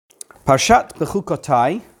Parshat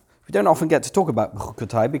Bechukotai. We don't often get to talk about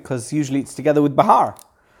Bechukotai because usually it's together with Bahar.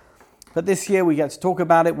 But this year we get to talk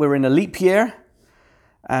about it. We're in a leap year.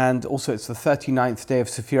 And also it's the 39th day of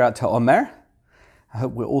Sefirat HaOmer. I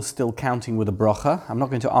hope we're all still counting with a bracha. I'm not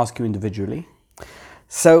going to ask you individually.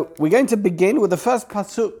 So we're going to begin with the first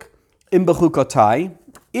pasuk in Bechukotai.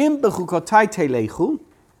 In Bechukotai telechu,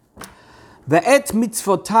 ve'et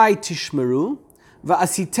mitzvotai tishmeru,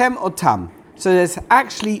 va'asitem otam. So there's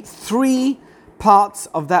actually three parts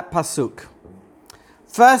of that pasuk.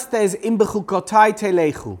 First, there's in Bechukotai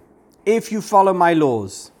telechu, if you follow my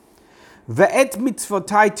laws. Ve'et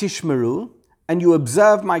mitzvotai tishmeru, and you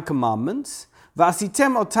observe my commandments.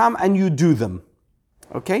 Va'asitem otam, and you do them.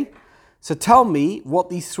 Okay? So tell me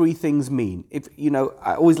what these three things mean. If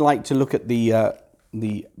I always like to look at the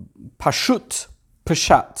pashat.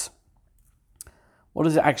 What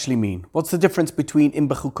does it actually mean? What's the difference between im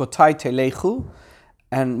bechukotai telechu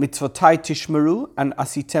and mitzvotai tishmeru and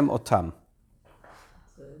asitem otam?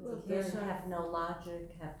 Those have no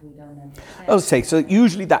logic, we don't understand. Okay, so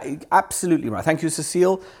usually that, absolutely right. Thank you,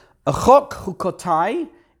 Cecile. A chok chukotai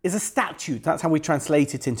is a statute. That's how we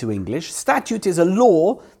translate it into English. Statute is a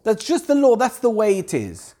law. That's just the law. That's the way it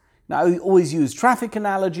is. Now, we always use traffic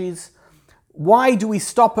analogies. Why do we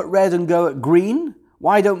stop at red and go at green?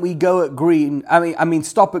 Why don't we go at green? I mean,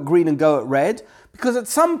 stop at green and go at red? Because at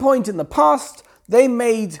some point in the past, they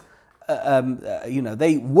made,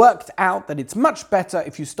 they worked out that it's much better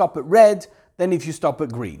if you stop at red than if you stop at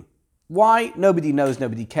green. Why? Nobody knows,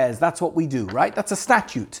 nobody cares. That's what we do, right? That's a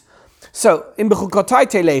statute. So, in Bechukotai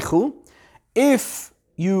telechu, if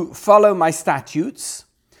you follow my statutes,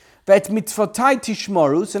 vet mitzvotai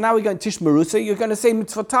tishmoru, so now we're going to tishmoru, so you're going to say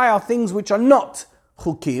mitzvotai are things which are not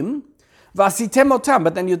chukim, v'asitem otam,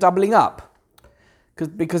 but then you're doubling up.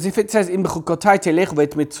 Because if it says in Bechukotai telechu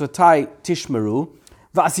vet mitzvotai tishmoru,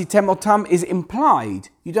 v'asitem otam is implied.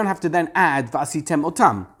 You don't have to then add v'asitem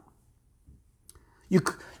otam.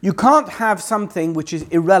 You can't have something which is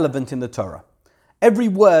irrelevant in the Torah. Every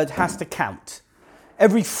word has to count.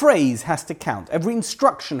 Every phrase has to count. Every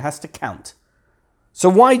instruction has to count. So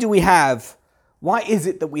why is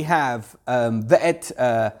it that we have ve'et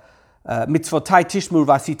mitzvotai tishmur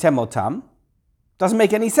v'asitem otam? Doesn't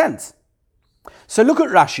make any sense. So look at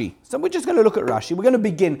Rashi. So we're just going to look at Rashi. We're going to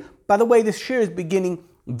begin. By the way, this shir is beginning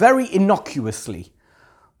very innocuously.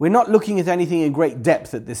 We're not looking at anything in great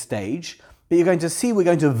depth at this stage, but you're going to see we're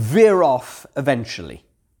going to veer off eventually.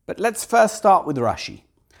 But let's first start with Rashi.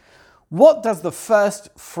 What does the first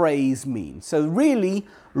phrase mean? So really,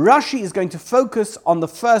 Rashi is going to focus on the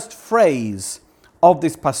first phrase of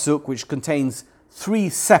this pasuk, which contains three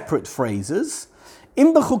separate phrases.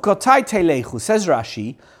 Im bechukotai telechu, says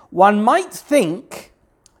Rashi, one might think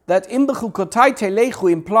that im bechukotai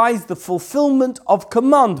telechu implies the fulfillment of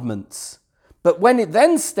commandments. But when it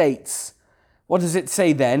then states, what does it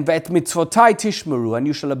say then? Ve'et mitzvotai tishmeru, and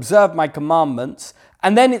you shall observe my commandments.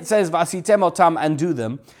 And then it says, v'asitem otam, and do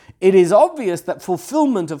them. It is obvious that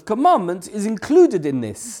fulfillment of commandments is included in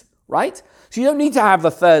this, right? So you don't need to have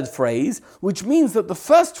the third phrase, which means that the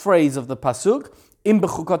first phrase of the pasuk, im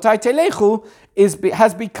bechukotai telechu,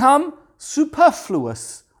 has become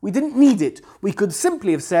superfluous. We didn't need it. We could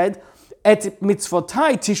simply have said, et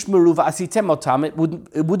mitzvotai tishmeru v'asitem otam.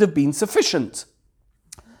 It would have been sufficient.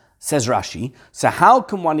 Says Rashi, so how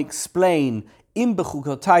can one explain im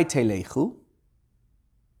bechukotai telechu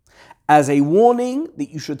as a warning that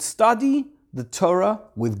you should study the Torah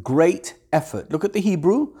with great effort? Look at the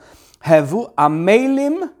Hebrew. Hevu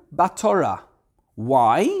amelim batorah.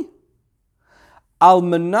 Why? Al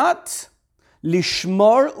manat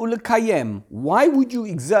lishmor ulekayem. Why would you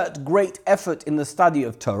exert great effort in the study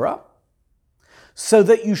of Torah? So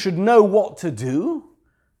that you should know what to do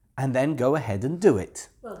and then go ahead and do it.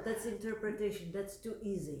 Well, that's interpretation. That's too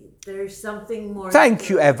easy. There's something more. Thank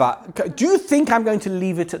you, Eva. Do you think I'm going to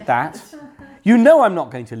leave it at that? You know I'm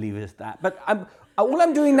not going to leave it at that. But all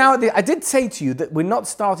I'm doing now, I did say to you that we're not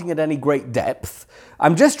starting at any great depth.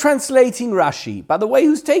 I'm just translating Rashi, by the way,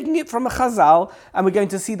 who's taking it from a Chazal, and we're going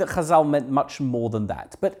to see that Chazal meant much more than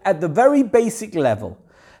that. But at the very basic level,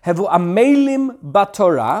 Hevu amelim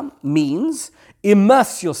batorah means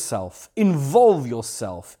immerse yourself, involve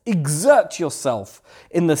yourself, exert yourself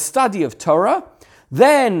in the study of Torah.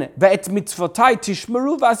 Then, ve'et mitzvotai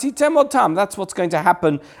tishmeru v'asitem otam. That's what's going to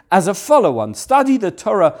happen as a follow-on. Study the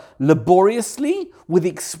Torah laboriously with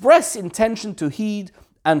express intention to heed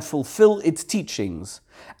and fulfill its teachings.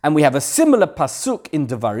 And we have a similar pasuk in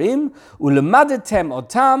Devarim, ulemadetem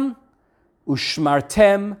otam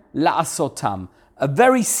ushmartem la'asotam. A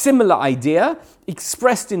very similar idea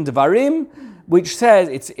expressed in Devarim, which says,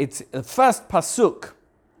 it's the first pasuk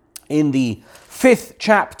in the 5th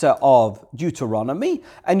chapter of Deuteronomy,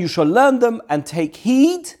 and you shall learn them and take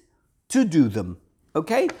heed to do them.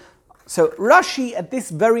 Okay? So Rashi, at this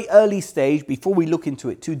very early stage, before we look into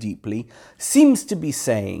it too deeply, seems to be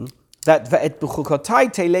saying that Ve'et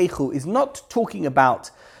b'chukotai telechu is not talking about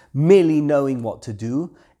merely knowing what to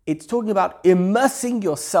do. It's talking about immersing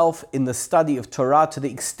yourself in the study of Torah to the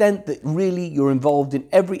extent that really you're involved in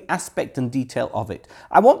every aspect and detail of it.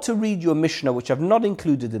 I want to read you a Mishnah which I've not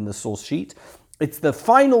included in the source sheet. It's the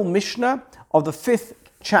final Mishnah of the 5th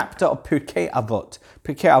chapter of Pirkei Avot.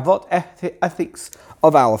 Pirkei Avot, Ethics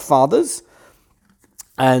of Our Fathers.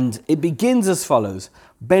 And it begins as follows.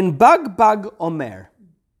 Ben Bagbag Omer.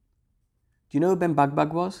 Do you know who Ben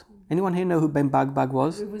Bagbag was? Anyone here know who Ben Bagbag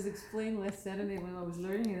was? It was explained last Saturday when I was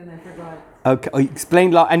learning it and I forgot. Okay, oh, you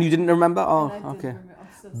explained and you didn't remember? Oh, okay.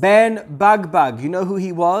 Ben Bagbag, you know who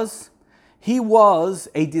he was? He was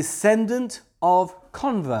a descendant of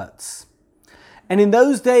converts. And in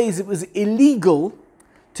those days it was illegal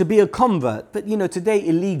to be a convert. But today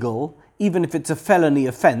illegal, even if it's a felony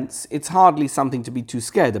offense, it's hardly something to be too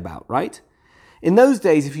scared about, right? In those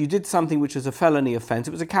days, if you did something which was a felony offense,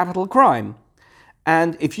 it was a capital crime.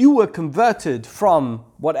 And if you were converted from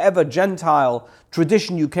whatever Gentile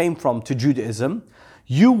tradition you came from to Judaism,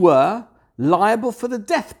 you were liable for the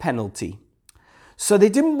death penalty. So they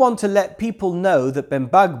didn't want to let people know that Ben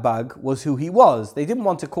Bagbag was who he was. They didn't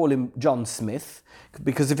want to call him John Smith,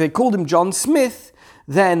 because if they called him John Smith,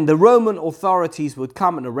 then the Roman authorities would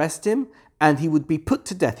come and arrest him, and he would be put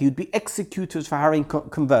to death. He would be executed for having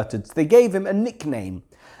converted. So they gave him a nickname,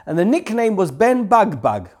 and the nickname was Ben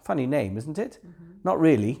Bagbag. Funny name, isn't it? Mm-hmm. Not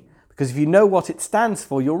really, because if you know what it stands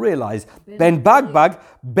for, you'll realize Ben Bagbag,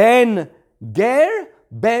 Ben Ger,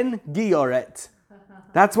 Ben Gioret.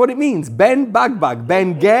 That's what it means. Ben Bagbag,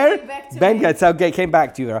 Ben Ger, Ben Ger. So okay, came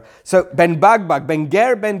back to you. So Ben Bagbag, Ben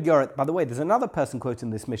Ger, Ben Gioret. By the way, there's another person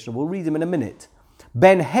quoting this Mishnah. We'll read him in a minute.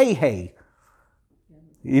 Ben Hey.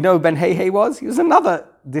 You know who Ben Hey was? He was another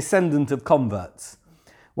descendant of converts.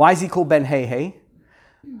 Why is he called Ben Hey?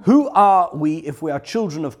 Who are we if we are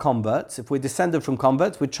children of converts? If we're descended from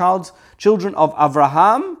converts, we're children of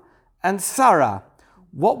Avraham and Sarah.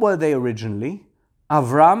 What were they originally?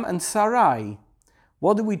 Avram and Sarai.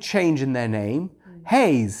 What did we change in their name?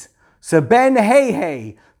 Hayes. So Ben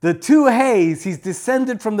Hey, the two Hays, he's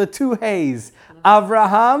descended from the two Hays,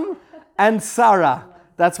 Avraham and Sarah.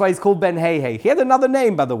 That's why he's called Ben Hey. He had another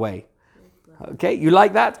name, by the way. Okay, you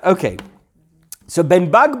like that? Okay. So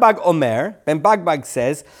Ben Bagbag Omer, Ben Bagbag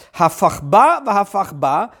says, Hafachba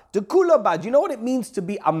v'hafachba de kulaba. Do you know what it means to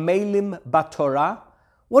be Amelim Batorah?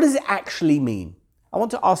 What does it actually mean? I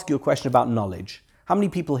want to ask you a question about knowledge. How many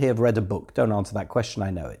people here have read a book? Don't answer that question,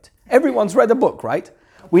 I know it. Everyone's read a book, right?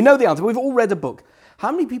 We know the answer. We've all read a book.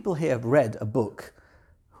 How many people here have read a book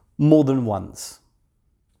more than once?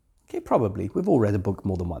 Okay, probably. We've all read a book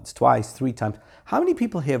more than once, twice, 3 times. How many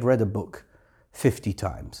people here have read a book 50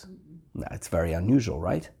 times? That's very unusual,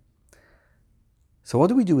 right? So what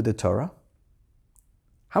do we do with the Torah?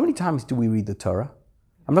 How many times do we read the Torah?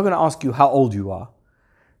 I'm not going to ask you how old you are,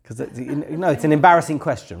 because it's an embarrassing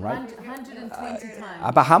question, right? 120 times.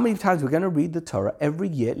 About how many times we're going to read the Torah every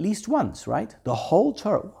year, at least once, right? The whole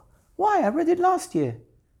Torah. Why? I read it last year.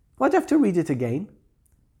 Why do I have to read it again?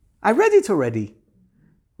 I read it already,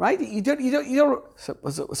 right? You don't.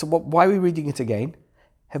 So why are we reading it again?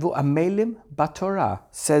 Hevu amelim batorah,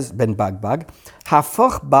 says Ben Bagbag.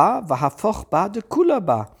 Hafoch ba v'hafoch ba de kula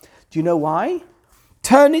ba. Do you know why?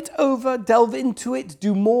 Turn it over, delve into it,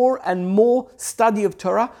 do more and more study of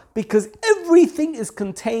Torah, because everything is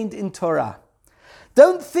contained in Torah.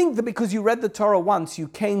 Don't think that because you read the Torah once, you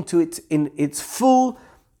came to it in its full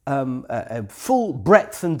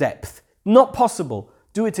breadth and depth. Not possible.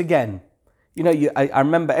 Do it again. I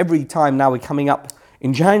remember every time now we're coming up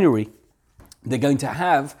in January, they're going to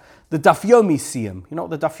have the Daf Yomi Siyum. You know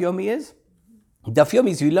what the Daf Yomi is? Daf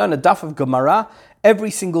Yomi is you learn a Daf of Gemara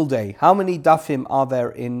every single day. How many Dafim are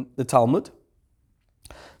there in the Talmud?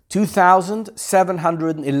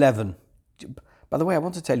 2,711. By the way, I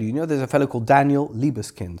want to tell you, there's a fellow called Daniel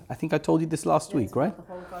Liebeskind. I think I told you this last week, right?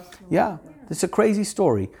 Yeah, it's a crazy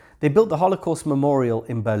story. They built the Holocaust Memorial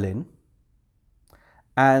in Berlin,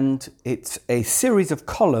 and it's a series of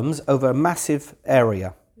columns over a massive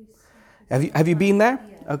area. Have you been there?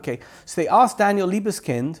 Yeah. Okay. So they asked Daniel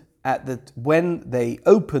Liebeskind when they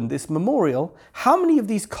opened this memorial, how many of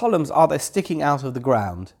these columns are there sticking out of the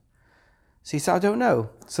ground? So he said, I don't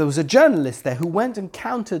know. So there was a journalist there who went and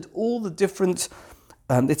counted all the different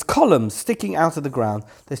it's columns sticking out of the ground.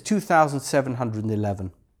 There's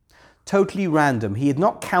 2,711. totally random. He had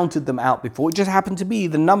not counted them out before. It just happened to be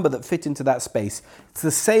the number that fit into that space. It's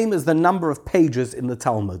the same as the number of pages in the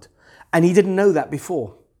Talmud. And he didn't know that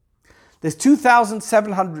before. There's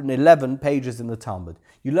 2,711 pages in the Talmud.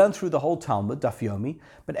 You learn through the whole Talmud, Daf Yomi,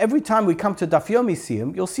 but every time we come to Daf Yomi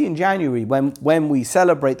Siyum, you'll see in January when we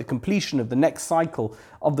celebrate the completion of the next cycle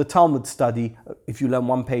of the Talmud study, if you learn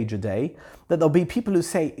one page a day, that there'll be people who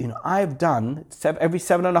say, I've done, every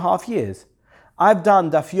 7.5 years, I've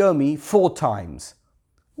done Daf Yomi 4 times.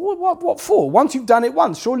 What for? Once you've done it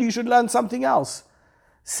once, surely you should learn something else.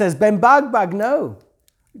 Says Ben Bagbag, no.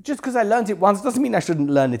 Just because I learned it once doesn't mean I shouldn't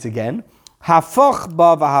learn it again. Hafoch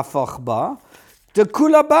ba v'hafoch ba,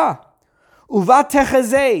 dekula ba, uva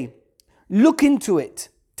techezei. Look into it.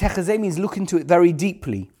 Techezei means look into it very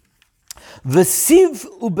deeply. V'siv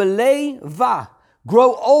ubelei va,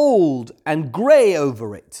 grow old and grey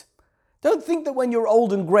over it. Don't think that when you're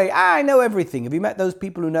old and grey, I know everything. Have you met those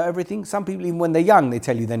people who know everything? Some people, even when they're young, they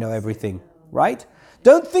tell you they know everything, right?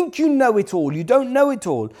 Don't think you know it all. You don't know it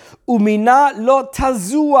all. Umina lo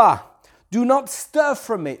tazua. Do not stir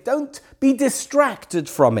from it. Don't be distracted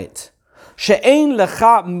from it. She'ein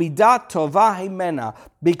lecha midat tova himena.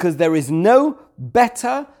 Because there is no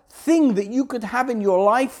better thing that you could have in your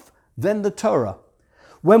life than the Torah.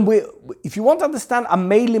 If you want to understand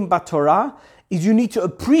Amelim Batorah, is you need to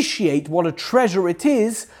appreciate what a treasure it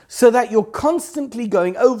is so that you're constantly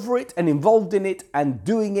going over it and involved in it and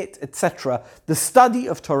doing it, etc. The study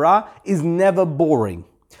of Torah is never boring.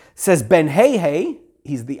 Says Ben Hey,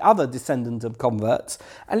 he's the other descendant of converts.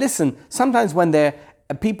 And listen, sometimes when they're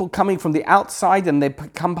people coming from the outside and they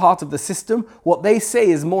become part of the system, what they say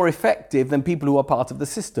is more effective than people who are part of the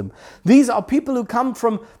system. These are people who come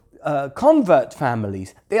from convert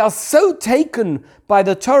families. They are so taken by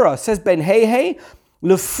the Torah, says Ben Hey,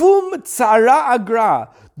 lefum tzara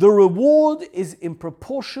agra. The reward is in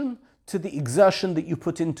proportion to the exertion that you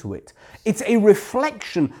put into it. It's a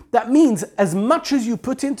reflection. That means as much as you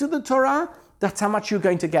put into the Torah, that's how much you're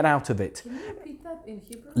going to get out of it. Can you repeat that in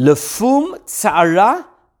Hebrew? Lefum tzara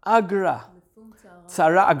agra.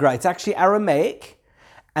 Tzara agra. It's actually Aramaic.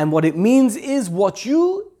 And what it means is what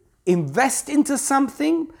you invest into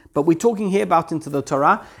something, but we're talking here about into the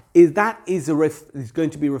Torah, is going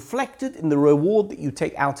to be reflected in the reward that you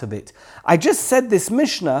take out of it. I just said this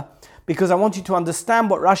Mishnah because I want you to understand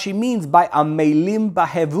what Rashi means by amelim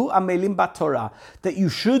bahevu, amelim batorah, that you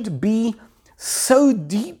should be so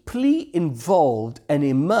deeply involved and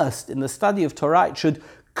immersed in the study of Torah, it should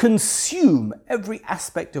consume every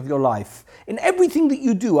aspect of your life. In everything that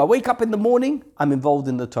you do, I wake up in the morning, I'm involved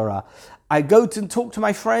in the Torah. I go to talk to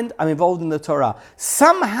my friend, I'm involved in the Torah.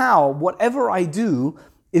 Somehow, whatever I do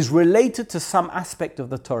is related to some aspect of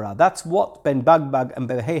the Torah. That's what Ben Bagbag and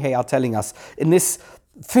Ben Hey are telling us in this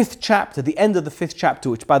 5th chapter, the end of the 5th chapter,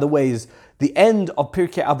 which by the way is the end of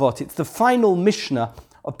Pirkei Avot. It's the final Mishnah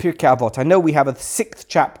of Pirkei Avot. I know we have a 6th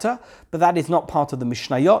chapter, but that is not part of the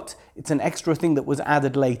Mishnayot. It's an extra thing that was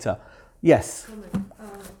added later. Yes?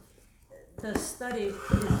 The study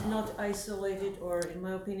is not isolated, or in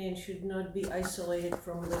my opinion should not be isolated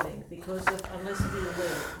from living, because unless we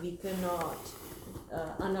live, we cannot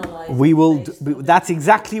analyze. We will. That's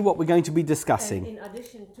exactly what we're going to be discussing. And in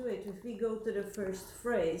addition to it, if we go to the first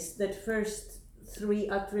phrase, that first 3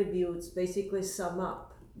 attributes basically sum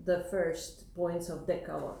up the first points of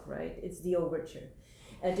Decalogue, right? It's the overture.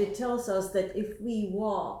 And it tells us that if we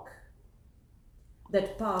walk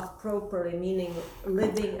that path properly, meaning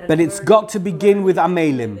living and but it's got to begin with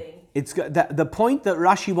Amelim. It's got, the point that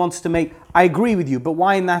Rashi wants to make, I agree with you, but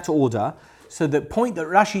why in that order? So the point that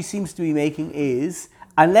Rashi seems to be making is,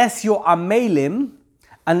 unless you're Amelim,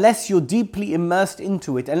 unless you're deeply immersed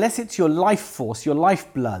into it, unless it's your life force, your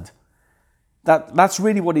lifeblood, that's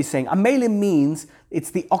really what he's saying. Amelim means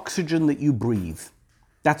it's the oxygen that you breathe.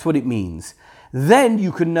 That's what it means. Then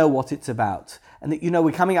you can know what it's about. And that,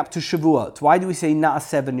 we're coming up to Shavuot. Why do we say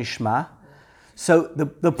Na'aseh v'nishma? So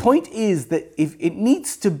the point is that if it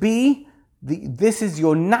needs to be, this is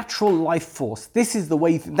your natural life force. This is the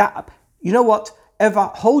way you know what? Eva,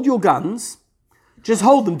 hold your guns. Just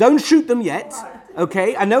hold them. Don't shoot them yet.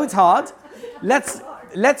 Okay? I know it's hard. Let's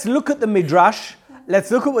look at the Midrash. Let's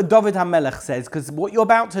look at what David HaMelech says, because what you're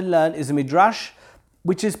about to learn is a Midrash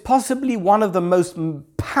which is possibly one of the most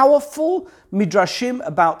powerful Midrashim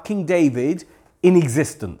about King David in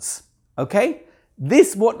existence. Okay?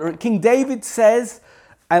 This, what King David says,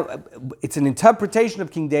 it's an interpretation of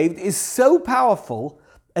King David, is so powerful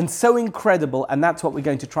and so incredible, and that's what we're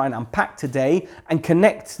going to try and unpack today and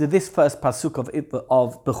connect to this first pasuk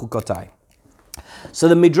of Bechukotai. So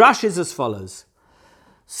the Midrash is as follows.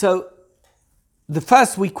 So the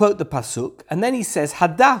first we quote the pasuk, and then he says,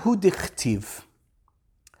 Hadahu dichtiv.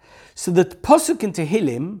 So the pasuk in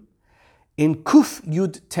Tehillim, in Kuf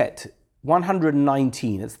Yud Tet,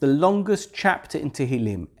 119, it's the longest chapter in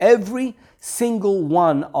Tehillim. Every single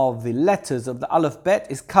one of the letters of the Aleph Bet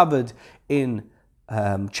is covered in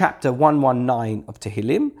chapter 119 of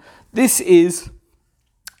Tehillim. This is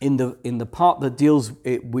in the part that deals,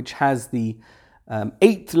 which has the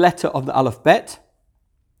 8th letter of the Aleph Bet,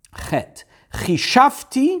 Chet.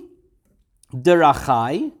 Chishafti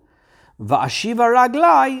derachai va'ashiva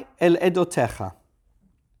raglai el edotecha.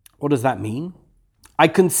 What does that mean? I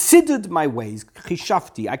considered my ways.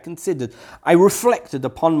 Chishafti, I reflected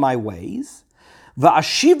upon my ways.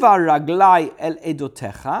 Va'ashiva raglai el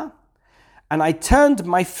edotecha. And I turned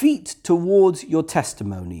my feet towards your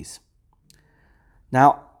testimonies.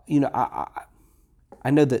 Now, I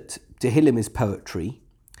know that Tehillim is poetry,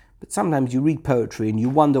 but sometimes you read poetry and you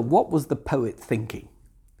wonder, what was the poet thinking?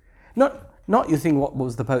 Not you think, what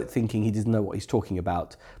was the poet thinking? He doesn't know what he's talking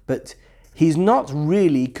about. But he's not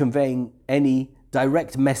really conveying any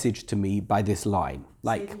direct message to me by this line.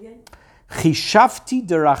 Like, Chishafti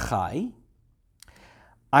derachai,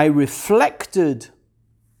 I reflected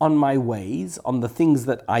on my ways, on the things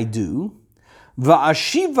that I do.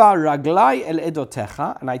 Va'ashiva raglai el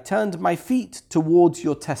edotecha, and I turned my feet towards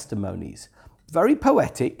your testimonies. Very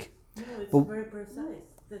poetic. No, it's very precise.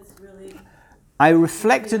 That's really... I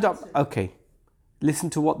reflected on... Okay, listen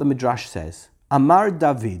to what the Midrash says. Amar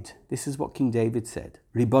David, this is what King David said.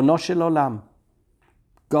 Ribono shel olam,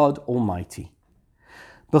 God Almighty.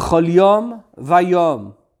 B'chol yom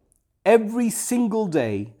vayom, every single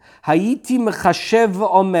day, Hayiti mechashev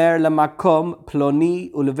omer lamakom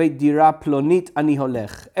ploni uleveit dira plonit ani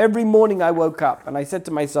holech. Every morning I woke up and I said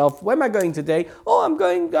to myself, where am I going today? Oh, I'm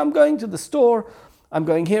going to the store. I'm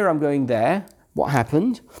going here, I'm going there. What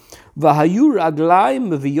happened? Vahayu raglai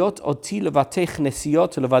meviyot oti levatei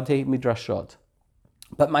chnesiot levatei midrashot.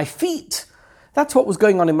 But my feet, that's what was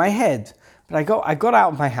going on in my head. But I got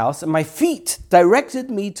out of my house and my feet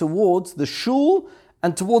directed me towards the shul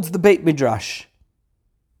and towards the Beit Midrash.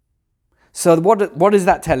 So what is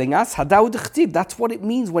that telling us? Hadahu d'chtiv. That's what it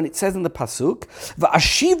means when it says in the pasuk,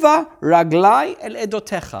 Va'ashiva raglai el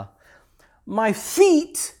edotecha. My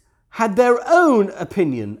feet had their own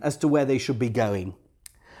opinion as to where they should be going.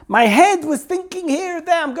 My head was thinking here,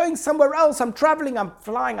 there, I'm going somewhere else, I'm traveling, I'm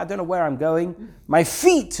flying, I don't know where I'm going. My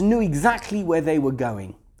feet knew exactly where they were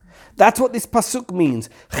going. That's what this pasuk means.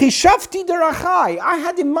 Chishafti derachai. I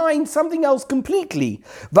had in mind something else completely.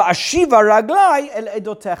 Va'ashiva raglai el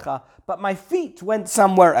edotecha. But my feet went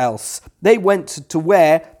somewhere else. They went to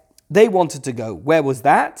where they wanted to go. Where was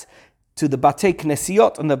that? To the Batei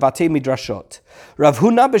Knesiot and the Batei Midrashot. Rav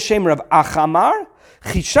Huna b'shem Rav Achamar,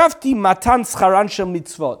 Chishafti matan scharan shel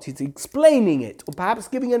mitzvot. He's explaining it, or perhaps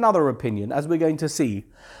giving another opinion, as we're going to see.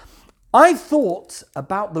 I thought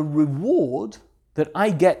about the reward that I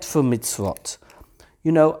get for mitzvot.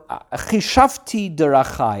 Chishafti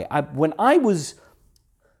derachai. When I was,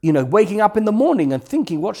 waking up in the morning and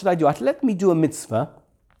thinking, what should I do? I said, let me do a mitzvah,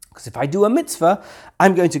 because if I do a mitzvah,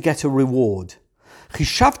 I'm going to get a reward.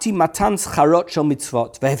 Chishafti matan scharot shel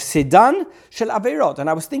mitzvot vehefsedan shel averot. And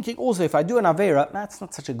I was thinking also, if I do an avera, that's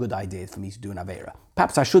not such a good idea for me to do an avera.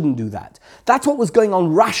 Perhaps I shouldn't do that. That's what was going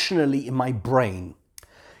on rationally in my brain.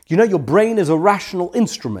 Your brain is a rational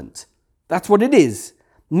instrument. That's what it is.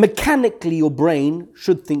 Mechanically, your brain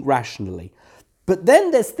should think rationally. But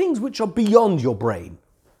then there's things which are beyond your brain,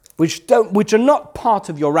 which are not part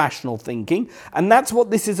of your rational thinking, and that's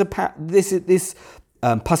what this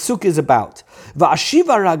pasuk is about.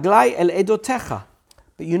 Va'ashiva raglai el edotecha.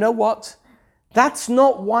 But you know what? That's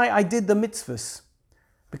not why I did the mitzvahs,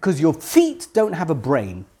 because your feet don't have a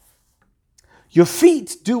brain. Your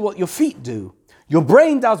feet do what your feet do. Your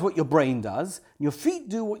brain does what your brain does. Your feet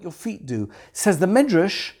do what your feet do. Says the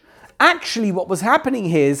Midrash, actually what was happening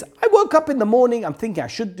here is, I woke up in the morning, I'm thinking I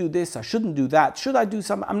should do this, I shouldn't do that. Should I do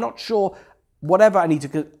something? I'm not sure. Whatever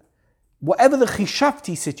the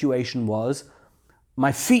chishafti situation was,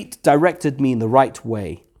 my feet directed me in the right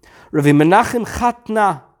way. Rabbi Menachem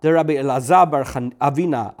Chatna de Rabbi Elazar bar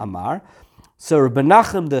Avina Amar. So Rabbi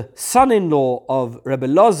Menachem, the son-in-law of Rabbi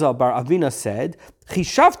Elazar bar Avina, said,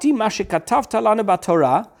 Chishafti ma shekatavta lanu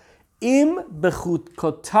b'Torah im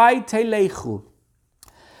bechutkotai telechu.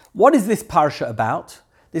 What is this parsha about?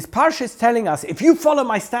 This parsha is telling us, if you follow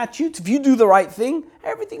my statutes, if you do the right thing,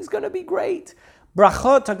 everything's going to be great.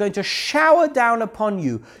 Brachot are going to shower down upon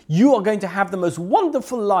you. You are going to have the most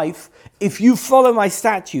wonderful life if you follow my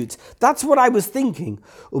statutes. That's what I was thinking.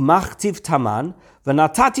 Umachtiv taman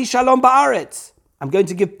v'natati shalom ba'aretz. I'm going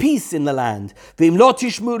to give peace in the land. V'im lo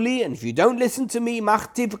tishmu li, and if you don't listen to me,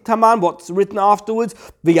 machtiv taman, what's written afterwards,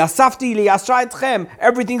 v'yasafti li yasra etchem,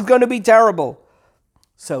 everything's going to be terrible.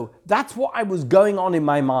 So that's what I was going on in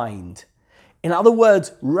my mind. In other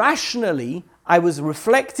words, rationally, I was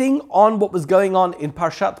reflecting on what was going on in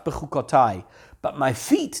Parshat Bechukotai. But my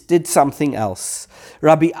feet did something else.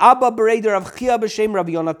 Rabbi Abba Bereder Rav Chia b'shem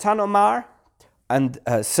Rabbi Yonatan Omar. And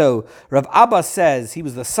so Rav Abba says, he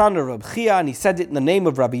was the son of Rav Chia, and he said it in the name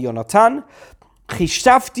of Rabbi Yonatan.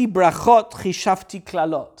 Chishafti brachot, chishafti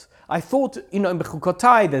klalot. I thought, in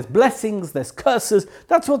Bechukotai, there's blessings, there's curses.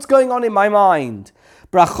 That's what's going on in my mind.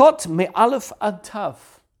 Brachot me'alef ad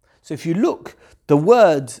tav. So if you look, the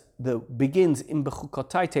word that begins in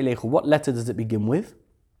Bechukotai telechu, what letter does it begin with?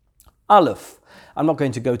 Aleph. I'm not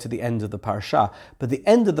going to go to the end of the parasha, but the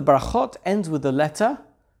end of the brachot ends with the letter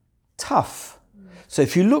Taf. So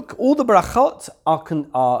if you look, all the brachot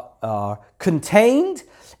are contained,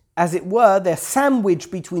 as it were, they're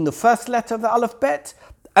sandwiched between the first letter of the Aleph Bet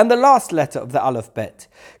and the last letter of the Aleph Bet.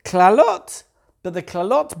 Klalot, but the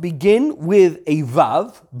klalot begin with a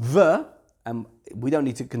vav, v, and we don't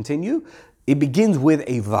need to continue. It begins with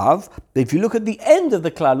a vav, but if you look at the end of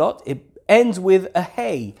the klalot, it ends with a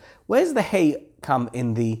hey. Where's the hey come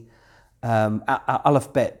in the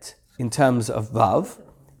Aleph Bet in terms of vav?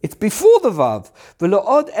 It's before the vav. V'lo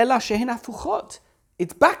od ela shehen hafuchot.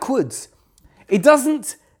 It's backwards. It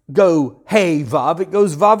doesn't go hey vav, it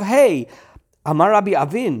goes vav hey. Amar Rabbi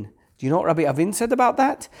Avin. Do you know what Rabbi Avin said about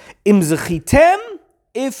that? Im zechitem,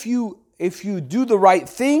 if you do the right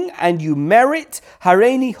thing and you merit,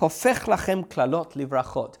 hareini hofech lachem klalot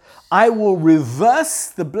livrachot. I will reverse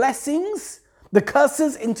the blessings, the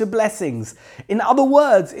curses into blessings. In other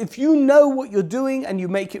words, if you know what you're doing and you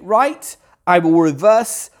make it right, I will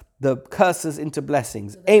reverse the curses into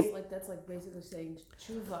blessings. So that's like basically saying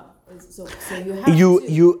tshuva. So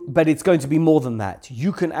you have but it's going to be more than that.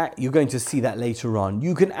 You're going to see that later on.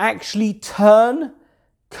 You can actually turn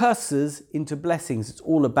curses into blessings. It's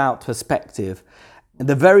all about perspective. And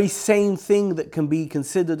the very same thing that can be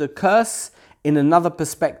considered a curse in another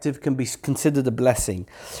perspective can be considered a blessing.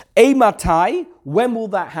 Eimatai, when will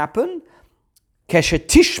that happen?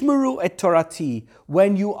 Keshetishmeru et torati,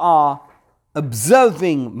 when you are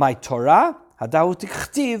observing my Torah.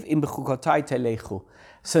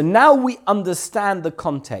 So now we understand the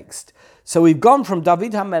context. So we've gone from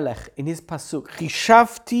David HaMelech in his pasuk,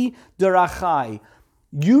 Chishavti derachai.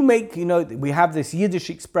 We have this Yiddish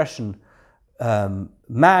expression,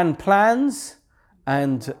 man plans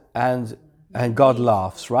and God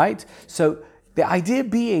laughs, right? So the idea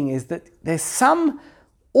being is that there's some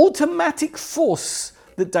automatic force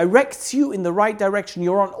that directs you in the right direction.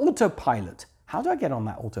 You're on autopilot. How do I get on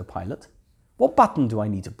that autopilot? What button do I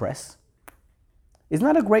need to press? Isn't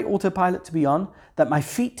that a great autopilot to be on? That my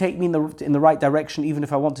feet take me in the right direction even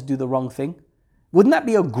if I want to do the wrong thing? Wouldn't that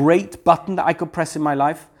be a great button that I could press in my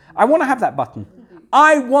life? I want to have that button.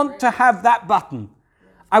 I want to have that button.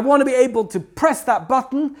 I want to be able to press that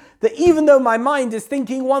button that even though my mind is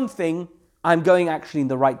thinking one thing, I'm going actually in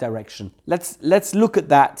the right direction. Let's look at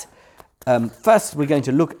that. First, we're going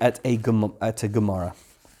to look at a Gemara.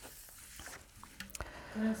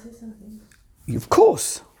 Can I say something? Of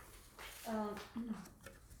course.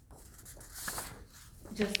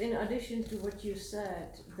 Just in addition to what you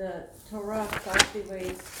said, the Torah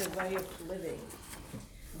cultivates the way of living.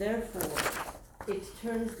 Therefore, it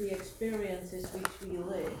turns the experiences which we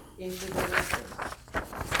live into the wisdom.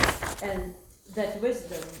 And that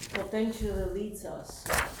wisdom potentially leads us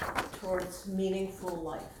towards meaningful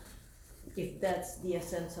life, if that's the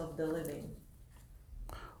essence of the living.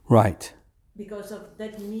 Right. Because of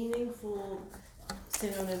that meaningful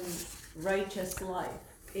synonym, righteous life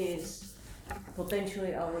is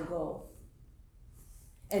potentially our goal.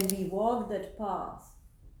 And we walk that path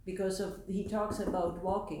because he talks about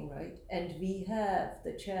walking, right? And we have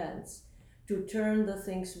the chance to turn the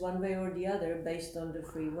things one way or the other based on the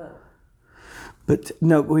free will. But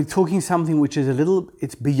no, we're talking something which is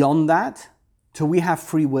it's beyond that. So we have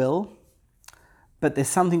free will, but there's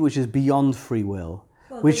something which is beyond free will,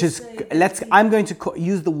 which is, I'm going to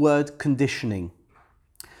use the word conditioning.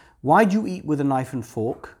 Why do you eat with a knife and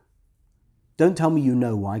fork? Don't tell me you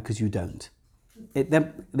know why, because you don't.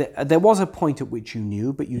 There was a point at which you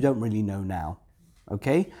knew, but you don't really know now.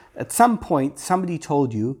 Okay? At some point, somebody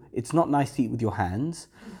told you it's not nice to eat with your hands,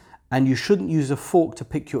 and you shouldn't use a fork to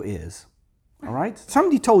pick your ears. All right?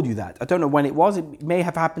 Somebody told you that. I don't know when it was. It may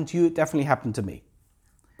have happened to you. It definitely happened to me.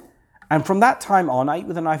 And from that time on, I eat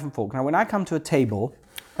with a knife and fork. Now, when I come to a table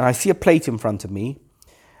and I see a plate in front of me,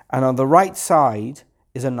 and on the right side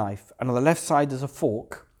is a knife, and on the left side is a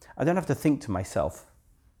fork, I don't have to think to myself.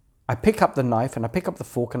 I pick up the knife and I pick up the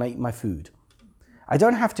fork and I eat my food. I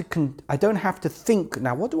don't have to think,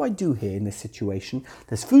 now what do I do here in this situation?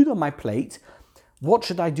 There's food on my plate. What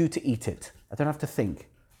should I do to eat it? I don't have to think.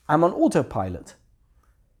 I'm on autopilot.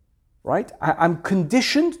 Right? I'm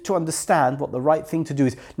conditioned to understand what the right thing to do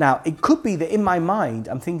is. Now, it could be that in my mind,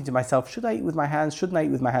 I'm thinking to myself, should I eat with my hands? Shouldn't I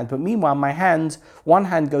eat with my hands? But meanwhile, one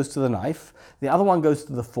hand goes to the knife, the other one goes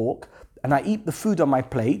to the fork, and I eat the food on my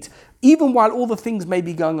plate, even while all the things may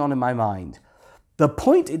be going on in my mind. The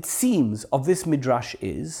point, it seems, of this midrash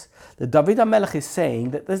is that David HaMelech is saying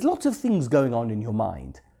that there's lots of things going on in your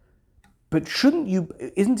mind. But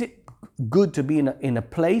isn't it good to be in a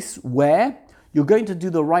place where you're going to do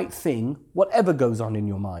the right thing, whatever goes on in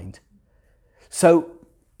your mind? So,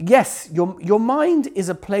 yes, your mind is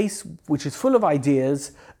a place which is full of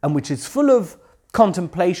ideas and which is full of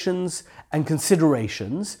contemplations and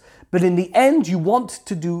considerations, but in the end, you want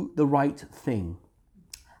to do the right thing.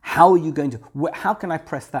 How are you going to? How can I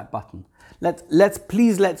press that button?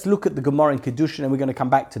 Let's look at the Gemara in Kedushin, and we're going to come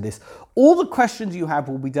back to this. All the questions you have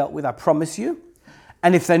will be dealt with, I promise you.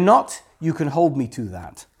 And if they're not, you can hold me to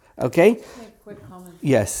that. Okay? Make a quick comment.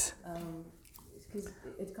 Yes. Because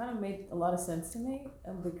it kind of made a lot of sense to me.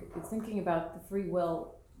 Thinking about the free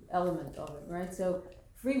will element of it, right? So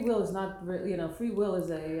free will is not, free will is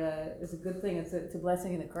a good thing. It's a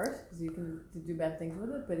blessing and a curse because you can do bad things with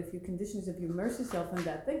it. But if you immerse yourself in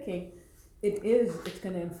that thinking, it's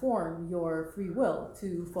going to inform your free will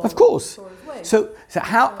to follow Of course. the Torah's way. So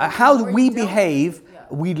how do we behave? Yeah.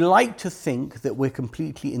 We like to think that we're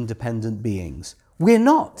completely independent beings. We're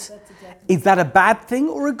not. That's exactly Is that a bad thing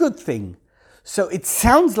or a good thing? So it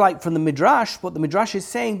sounds like from the Midrash, what the Midrash is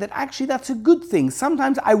saying, that actually that's a good thing.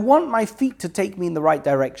 Sometimes I want my feet to take me in the right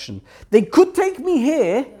direction. They could take me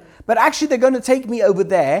here, but actually they're going to take me over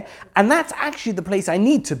there, and that's actually the place I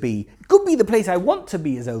need to be. It could be the place I want to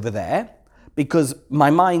be is over there, because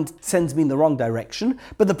my mind sends me in the wrong direction,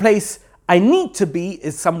 but the place I need to be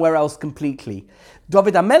is somewhere else completely.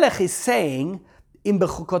 David HaMelech is saying, in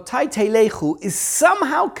Bechukotai Teilechu, is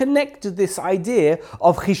somehow connected to this idea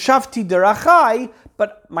of Chishavti derachai,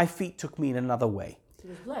 but my feet took me in another way. He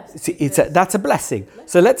was blessed. See, that's a blessing.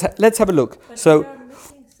 So let's have a look. But So we are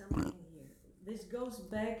missing something here. This goes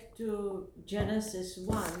back to Genesis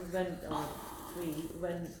 1,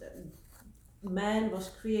 when man was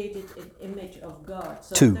created in image of God.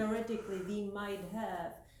 So 2. theoretically, we might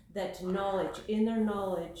have that knowledge, inner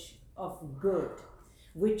knowledge of good,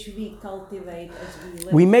 which we cultivate as we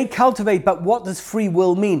live. we may cultivate, but what does free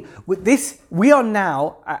will mean? With this, we are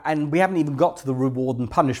now, and we haven't even got to the reward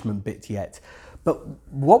and punishment bit yet, but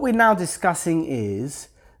what we're now discussing is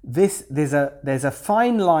this. There's a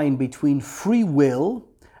fine line between free will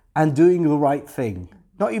and doing the right thing.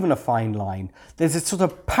 Not even a fine line. There's a sort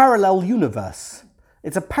of parallel universe.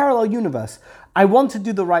 It's a parallel universe. I want to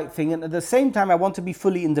do the right thing, and at the same time, I want to be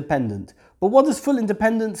fully independent. But what does full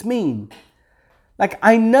independence mean? Like,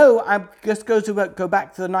 I know I just go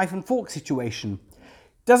back to the knife and fork situation.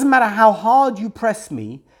 Doesn't matter how hard you press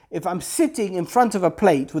me, if I'm sitting in front of a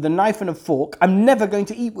plate with a knife and a fork, I'm never going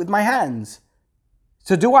to eat with my hands.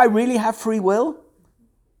 So do I really have free will?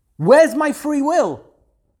 Where's my free will?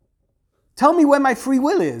 Tell me where my free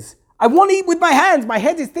will is. I want to eat with my hands. My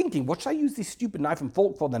head is thinking, what should I use this stupid knife and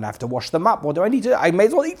fork for? Then I have to wash them up. What do I need to do? I may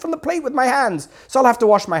as well eat from the plate with my hands. So I'll have to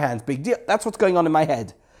wash my hands. Big deal. That's what's going on in my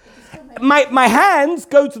head. My hands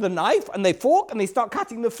go to the knife and they fork and they start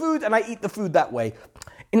cutting the food and I eat the food that way.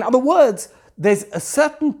 In other words, there's a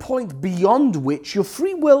certain point beyond which your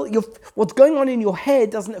free will, what's going on in your head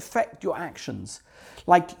doesn't affect your actions.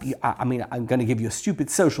 Like, I'm going to give you a stupid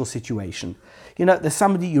social situation. There's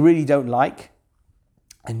somebody you really don't like,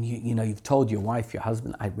 and you've told your wife, your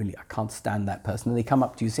husband, I can't stand that person. And they come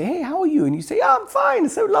up to you and say, hey, how are you? And you say, I'm fine.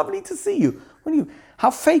 It's so lovely to see you. How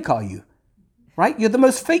fake are you? Right? You're the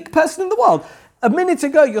most fake person in the world. A minute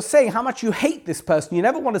ago, you're saying how much you hate this person. You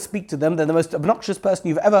never want to speak to them. They're the most obnoxious person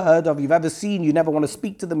you've ever heard of, you've ever seen. You never want to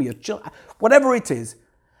speak to them. You're chill, whatever it is.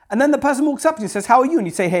 And then the person walks up to you and says, how are you? And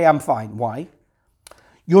you say, hey, I'm fine. Why?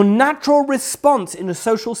 Your natural response in a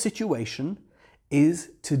social situation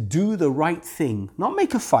is to do the right thing, not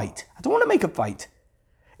make a fight. I don't want to make a fight.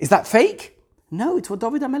 Is that fake? No, it's what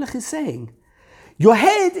David HaMelech is saying. Your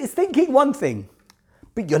head is thinking one thing,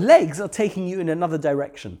 but your legs are taking you in another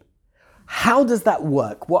direction. How does that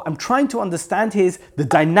work? What I'm trying to understand here is the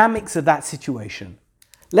dynamics of that situation.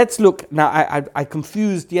 Let's look. Now, I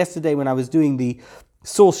confused yesterday when I was doing the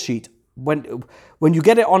source sheet. When you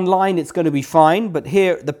get it online, it's going to be fine, but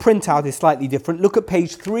here the printout is slightly different. Look at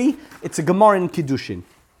page 3. It's a Gemara in Kiddushin.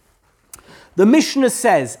 The Mishnah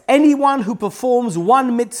says, anyone who performs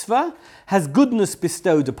one mitzvah has goodness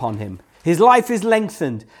bestowed upon him. His life is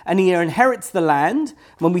lengthened and he inherits the land.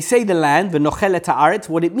 When we say the land, v'nochel et haaretz,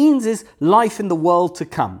 what it means is life in the world to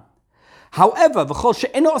come. However, v'chol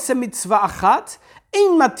she'eno oseh mitzvah achat,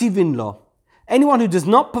 ein mativin lo. Anyone who does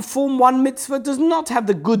not perform one mitzvah does not have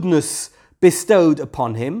the goodness bestowed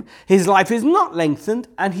upon him. His life is not lengthened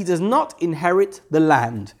and he does not inherit the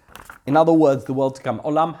land. In other words, the world to come,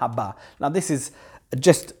 olam haba. Now this is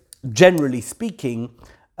just generally speaking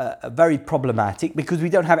very problematic because we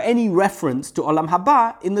don't have any reference to olam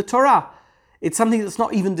haba in the Torah. It's something that's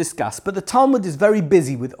not even discussed. But the Talmud is very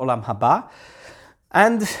busy with olam haba,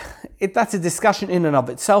 and that's a discussion in and of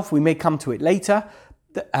itself. We may come to it later,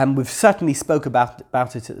 and we've certainly spoken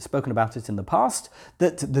about it in the past.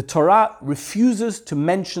 That the Torah refuses to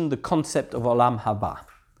mention the concept of olam haba.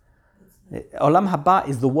 Olam haba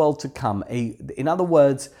is the world to come. In other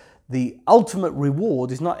words, the ultimate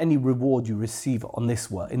reward is not any reward you receive in this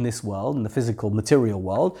world, in the physical, material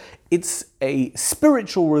world. It's a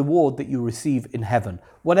spiritual reward that you receive in heaven,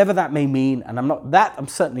 whatever that may mean. And I'm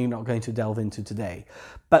certainly not going to delve into today.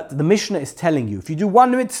 But the Mishnah is telling you, if you do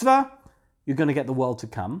one mitzvah, you're going to get the world to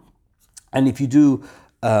come. And if you do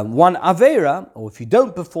one avera, or if you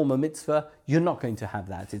don't perform a mitzvah, you're not going to have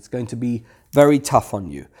that. It's going to be very tough on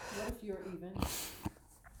you. What if you're even?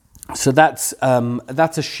 So that's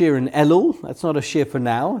a shir in Elul. That's not a shir for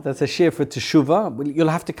now. That's a shir for Teshuvah. You'll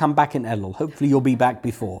have to come back in Elul. Hopefully you'll be back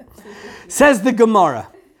before. Says the Gemara,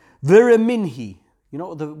 Veraminhi. You know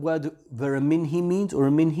what the word Veraminhi means, or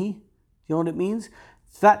Minhi? You know what it means?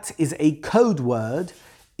 That is a code word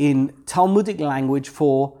in Talmudic language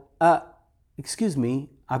for, excuse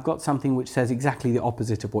me, I've got something which says exactly the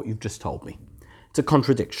opposite of what you've just told me. It's a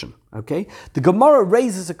contradiction, okay? The Gemara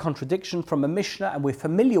raises a contradiction from a Mishnah, and we're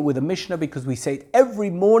familiar with a Mishnah because we say it every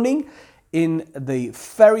morning in the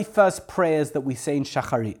very first prayers that we say in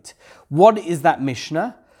Shacharit. What is that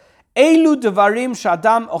Mishnah? Elu devarim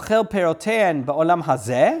sh'adam ochel perotein ba'olam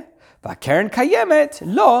hazeh, v'akeren kayemet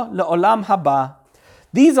lo le'olam haba.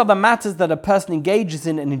 These are the matters that a person engages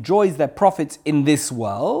in and enjoys their profits in this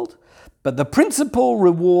world, but the principal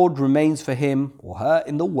reward remains for him or her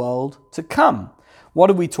in the world to come. What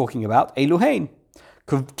are we talking about? Eluhein.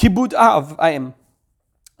 Kibud av,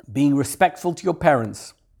 being respectful to your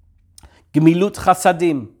parents. Gemilut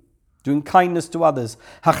chasadim, doing kindness to others.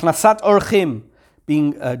 Hachnasat orchim,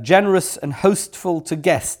 being generous and hostful to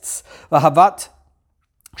guests. Vahavat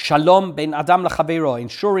shalom ben adam lachavero,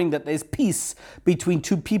 ensuring that there's peace between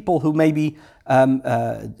two people who may be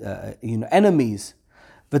enemies.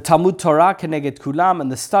 The Talmud Torah keneged kulam, and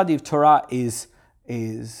the study of Torah is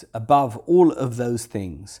above all of those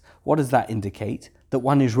things. What does that indicate? That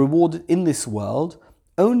one is rewarded in this world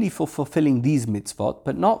only for fulfilling these mitzvot,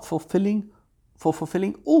 but not for fulfilling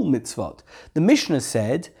all mitzvot. The Mishnah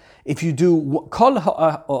said, if you do kol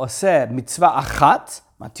ha'oseh mitzvah achat,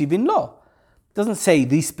 mativin lo. It doesn't say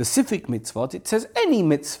these specific mitzvot, it says any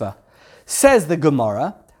mitzvah. Says the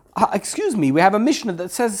Gemara, excuse me, we have a Mishnah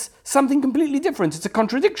that says something completely different. It's a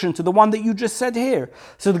contradiction to the one that you just said here.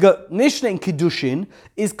 So the Mishnah in Kiddushin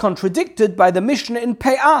is contradicted by the Mishnah in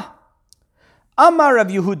Pe'ah. Amar Rav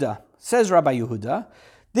Yehuda, says Rabbi Yehuda,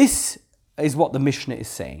 this is what the Mishnah is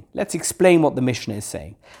saying. Let's explain what the Mishnah is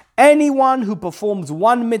saying. Anyone who performs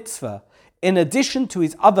one mitzvah in addition to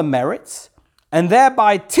his other merits, and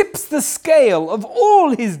thereby tips the scale of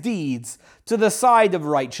all his deeds to the side of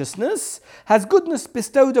righteousness, has goodness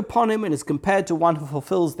bestowed upon him and is compared to one who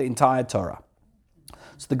fulfills the entire Torah.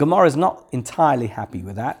 So the Gemara is not entirely happy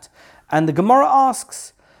with that. And the Gemara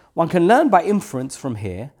asks, one can learn by inference from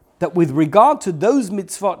here that with regard to those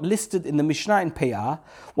mitzvot listed in the Mishnah in Pe'ah,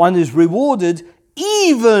 one is rewarded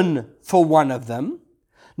even for one of them,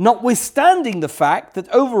 notwithstanding the fact that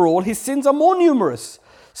overall his sins are more numerous.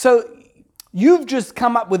 So you've just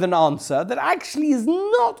come up with an answer that actually is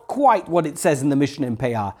not quite what it says in the Mishnah in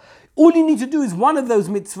Pe'ah. All you need to do is one of those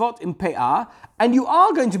mitzvot in Pe'ah, and you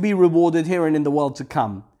are going to be rewarded here and in the world to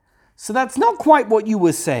come. So that's not quite what you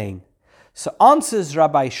were saying. So answers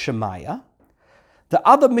Rabbi Shemaiah, the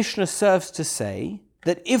other Mishnah serves to say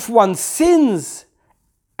that if one's sins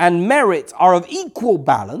and merit are of equal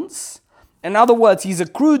balance, in other words, he's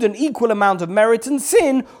accrued an equal amount of merit and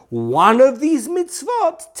sin, one of these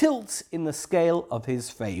mitzvot tilts in the scale of his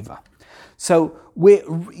favor. So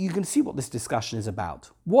you can see what this discussion is about.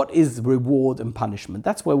 What is reward and punishment?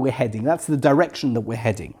 That's where we're heading. That's the direction that we're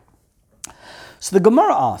heading. So the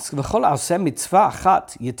Gemara asks, "V'chol ha'oseh mitzvah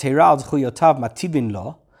achat yetera al zechuyotav mativin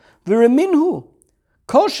lo, v'reminhu.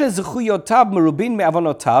 Kol shezechuyotav merubin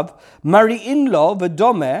me'avonotav, mari'in lo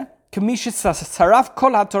v'domeh k'mi shesaraf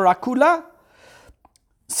kol ha'torah kula."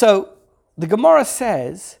 So the Gemara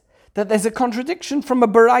says that there's a contradiction from a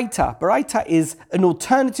Baraita. Baraita is an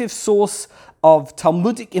alternative source of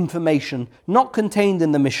Talmudic information not contained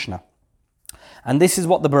in the Mishnah. And this is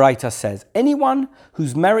what the Baraita says. Anyone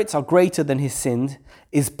whose merits are greater than his sins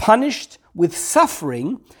is punished with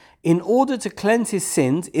suffering in order to cleanse his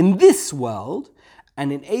sins in this world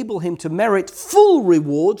and enable him to merit full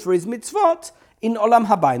reward for his mitzvot in Olam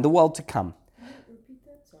Haba, in the world to come.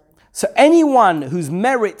 So anyone whose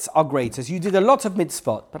merits are greater, so you did a lot of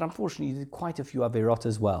mitzvot, but unfortunately you did quite a few avirot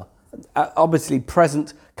as well. Obviously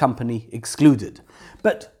present company excluded.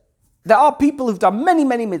 But there are people who've done many,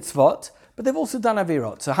 many mitzvot, but they've also done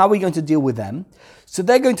avirot. So how are we going to deal with them? So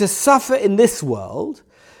they're going to suffer in this world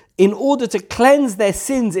in order to cleanse their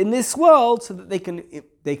sins in this world so that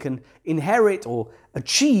they can inherit or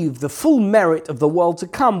achieve the full merit of the world to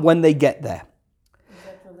come when they get there.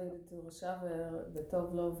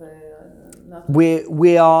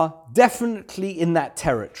 We are definitely in that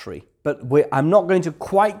territory, but I'm not going to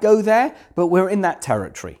quite go there, but we're in that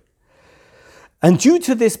territory. And due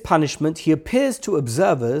to this punishment, he appears to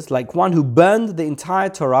observers like one who burned the entire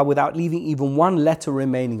Torah without leaving even one letter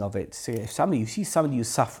remaining of it. So if you see somebody who's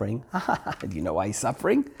suffering, do you know why he's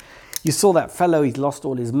suffering? You saw that fellow, he's lost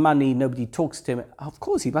all his money, nobody talks to him. Of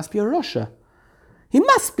course, he must be a Rosha. He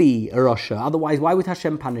must be a Rosha, otherwise why would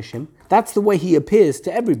Hashem punish him? That's the way he appears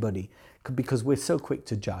to everybody, because we're so quick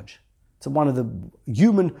to judge. So one of the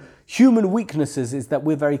human weaknesses is that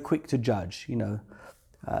we're very quick to judge,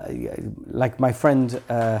 like my friend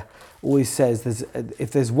always says,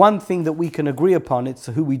 if there's one thing that we can agree upon, it's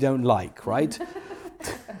who we don't like, right?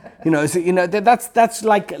 That's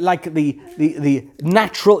like the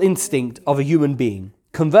natural instinct of a human being.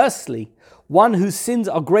 Conversely, one whose sins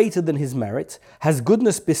are greater than his merit has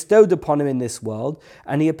goodness bestowed upon him in this world,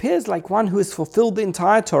 and he appears like one who has fulfilled the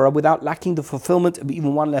entire Torah without lacking the fulfillment of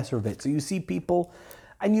even one letter of it. So you see people,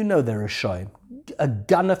 and you know they're a shoyim. A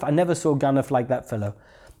ganef, I never saw a ganef like that fellow.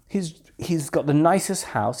 He's got the nicest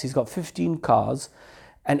house, he's got 15 cars,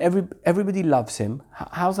 and everybody loves him.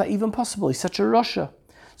 How's that even possible? He's such a Rosha.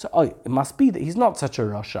 So it must be that he's not such a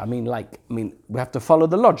Rosha. I mean, we have to follow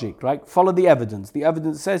the logic, right? Follow the evidence. The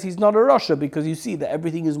evidence says he's not a Rosha because you see that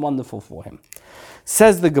everything is wonderful for him.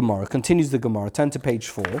 Says the Gemara, continues the Gemara, turn to page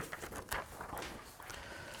 4.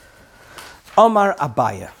 Omar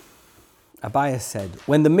Abaya. Abaya said,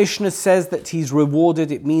 when the Mishnah says that he's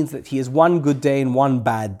rewarded, it means that he has one good day and one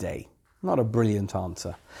bad day. Not a brilliant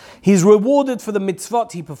answer. He's rewarded for the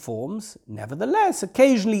mitzvot he performs. Nevertheless,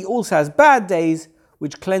 occasionally he also has bad days,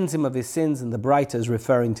 which cleanse him of his sins, and the Baraita is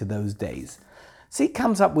referring to those days. So he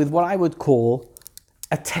comes up with what I would call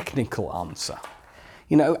a technical answer.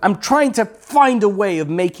 I'm trying to find a way of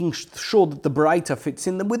making sure that the Baraita fits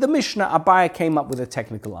in. With the Mishnah, Abaya came up with a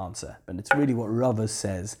technical answer, but it's really what Rava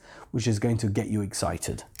says, which is going to get you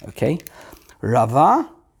excited. Okay? Rava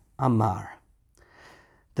Amar.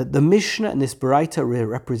 That the Mishnah and this Baraita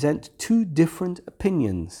represent two different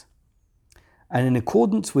opinions. And in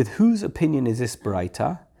accordance with whose opinion is this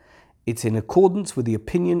Baraita? It's in accordance with the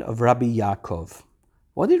opinion of Rabbi Yaakov.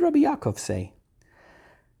 What did Rabbi Yaakov say?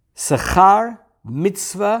 Sechar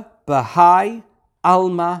mitzvah bahai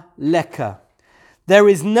alma leka. There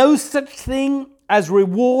is no such thing as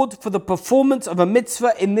reward for the performance of a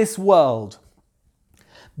mitzvah in this world.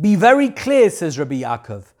 Be very clear, says Rabbi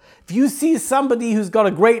Yaakov. If you see somebody who's got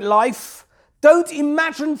a great life, don't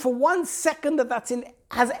imagine for 1 second that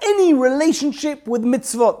has any relationship with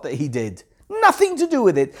mitzvot that he did. Nothing to do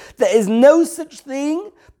with it. There is no such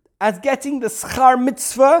thing as getting the schar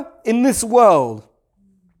mitzvah in this world.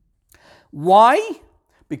 Why?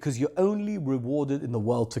 Because you're only rewarded in the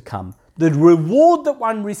world to come. The reward that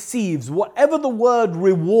one receives, whatever the word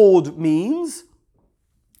reward means,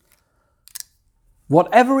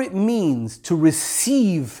 whatever it means to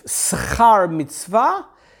receive schar mitzvah,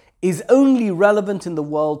 is only relevant in the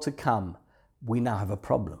world to come. We now have a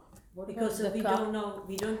problem. Because we don't know.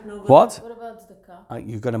 What? What about tzedakah?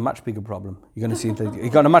 You've got a much bigger problem. You're going to see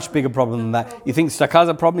you've got a much bigger problem than that. You think tzedakah is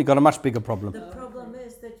a problem? You've got a much bigger problem. The problem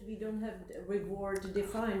is that we don't have reward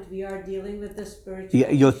defined. We are dealing with the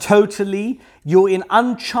spiritual. You're in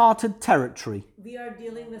uncharted territory. We are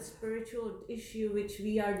dealing with spiritual issue which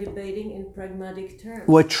we are debating in pragmatic terms.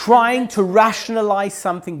 We're trying to rationalize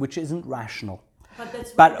something which isn't rational.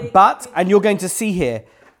 But and you're going to see here,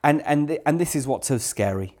 and this is what's so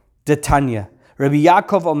scary. Detanya, Rabbi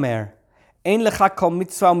Yaakov Omer, Ein lecha kol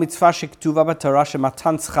mitzvah u'mitzvah shektuva b'Torah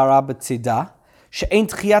shematan tzchara b'tzidah, she'ein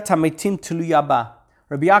tchiyat hametim tluya ba.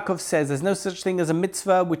 Rabbi Yaakov says there's no such thing as a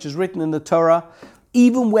mitzvah which is written in the Torah,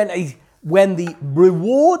 even when the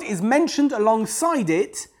reward is mentioned alongside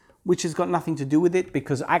it, which has got nothing to do with it,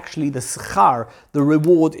 because actually the schar, the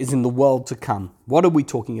reward, is in the world to come. What are we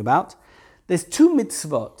talking about? There's two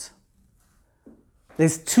mitzvot.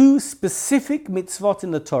 There's two specific mitzvot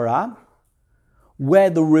in the Torah where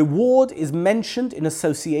the reward is mentioned in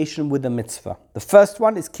association with the mitzvah. The first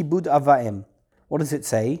one is kibud avaim. What does it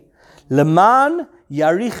say? Leman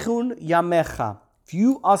yarichun yamecha. If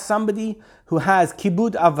you are somebody who has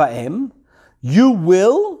kibud avaim, you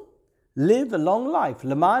will live a long life.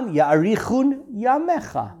 Leman yarichun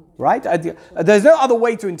yamecha. Right? There's no other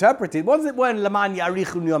way to interpret it. What does it mean, leman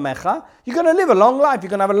yarichun yamecha? You're going to live a long life. You're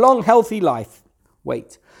going to have a long, healthy life.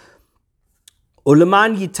 Wait.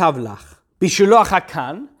 Uleman yitavlach. Bishiluach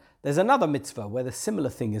hakan. There's another mitzvah where the similar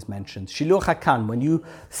thing is mentioned. Shiluach hakan. When you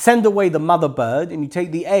send away the mother bird and you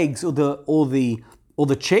take the eggs or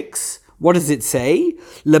the chicks, what does it say?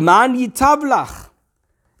 Leman yitavlach.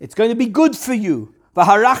 It's going to be good for you.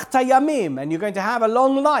 V'harachta yamim. And you're going to have a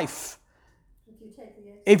long life.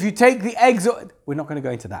 If you take the eggs, we're not going to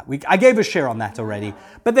go into that. I gave a share on that already.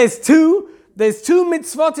 But there's two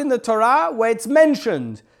mitzvot in the Torah where it's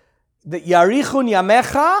mentioned that yarichun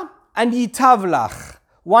yamecha and yitavlach.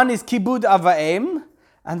 One is kibud avaim,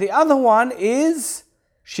 and the other one is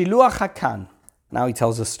shiluach hakan. Now he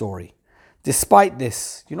tells a story. Despite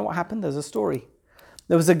this, you know what happened? There's a story.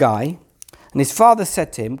 There was a guy, and his father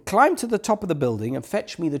said to him, climb to the top of the building and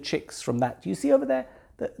fetch me the chicks from that. Do you see over there?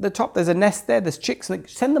 The top, there's a nest there, there's chicks, and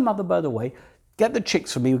send the mother bird away. Get the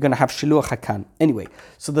chicks for me, we're going to have shiluach hakan. Anyway,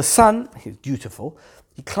 so the son, he's dutiful,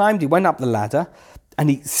 he climbed, he went up the ladder,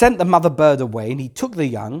 and he sent the mother bird away, and he took the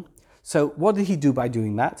young. So what did he do by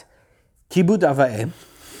doing that? Kibud avaim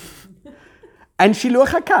and shiluach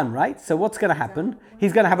hakan, right? So what's going to happen?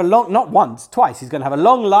 He's going to have a long, not once, twice, he's going to have a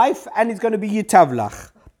long life, and he's going to be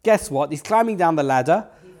yitavlach. Guess what? He's climbing down the ladder,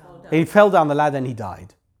 he fell down the ladder, and he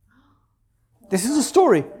died. This is a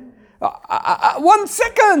story. 1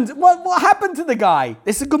 second! What happened to the guy?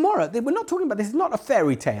 This is a Gemara. We're not talking about, this is not a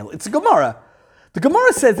fairy tale. It's a Gemara. The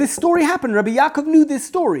Gemara says this story happened. Rabbi Yaakov knew this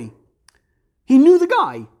story. He knew the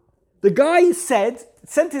guy. The guy sent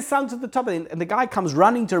his son to the top of it, and the guy comes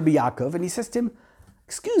running to Rabbi Yaakov, and he says to him,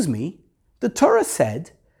 excuse me, the Torah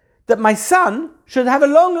said that my son should have a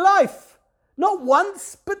long life. Not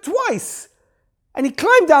once, but twice. And he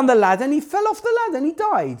climbed down the ladder, and he fell off the ladder, and he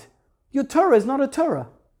died. Your Torah is not a Torah.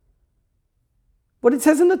 What it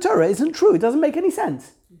says in the Torah isn't true. It doesn't make any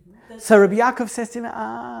sense. So Rabbi Yaakov says to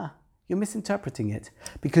him, you're misinterpreting it.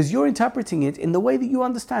 Because you're interpreting it in the way that you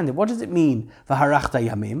understand it. What does it mean? V'harachta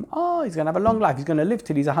yamim. He's going to have a long life. He's going to live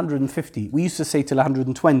till he's 150. We used to say till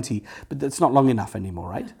 120, but that's not long enough anymore,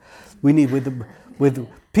 right? We need, with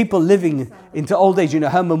people living into old age,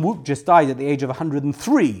 Herman Wouk just died at the age of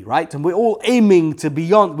 103, right? And we're all aiming to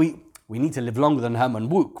beyond, we need to live longer than Herman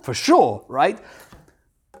Wouk, for sure, right?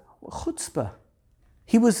 Chutzpah.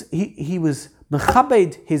 He was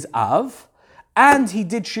mechabed his av, and he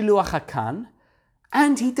did shiluach hakan,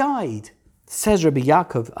 and he died. Says Rabbi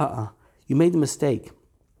Yaakov, you made a mistake.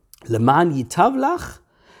 Leman yitavlach,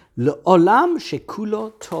 le'olam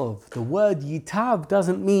shekulo tov. The word yitav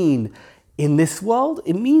doesn't mean in this world,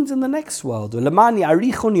 it means in the next world. Leman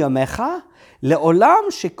yarichun yamecha, le'olam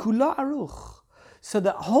shekulo aruch. So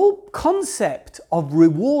the whole concept of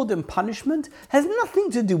reward and punishment has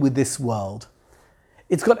nothing to do with this world.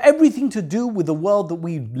 It's got everything to do with the world that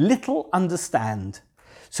we little understand.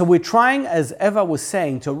 So we're trying, as Eva was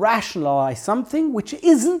saying, to rationalize something which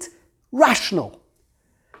isn't rational.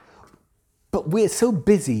 But we're so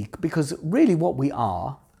busy because really what we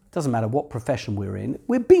are, doesn't matter what profession we're in,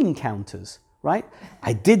 we're bean counters, right?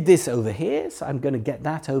 I did this over here, so I'm going to get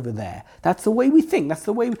that over there. That's the way we think. That's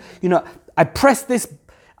the way, I press this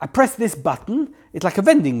button, it's like a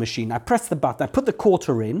vending machine. I press the button, I put the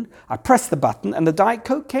quarter in, I press the button, and the Diet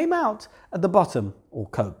Coke came out at the bottom. Or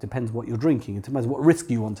Coke, depends what you're drinking, it depends what risk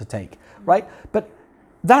you want to take, right? But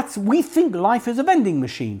we think life is a vending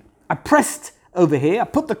machine. I pressed over here, I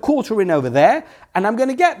put the quarter in over there, and I'm going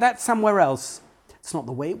to get that somewhere else. It's not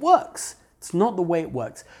the way it works. It's not the way it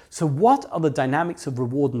works. So what are the dynamics of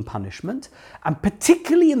reward and punishment? And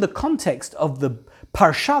particularly in the context of the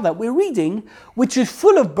parsha that we're reading, which is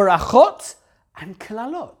full of barachot and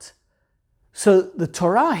kalalot. So the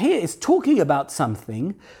Torah here is talking about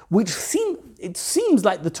something which seems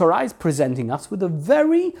like the Torah is presenting us with a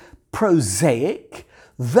very prosaic,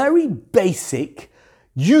 very basic,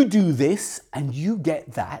 you do this and you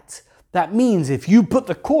get that. That means if you put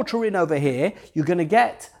the quarter in over here, you're going to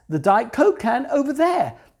get the Diet Coke can over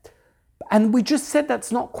there. And we just said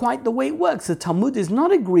that's not quite the way it works. The Talmud is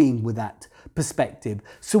not agreeing with that perspective.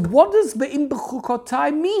 So what does Ve'im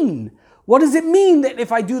b'chukotai mean? What does it mean that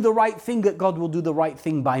if I do the right thing, that God will do the right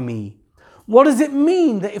thing by me? What does it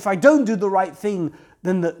mean that if I don't do the right thing,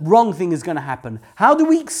 then the wrong thing is going to happen? How do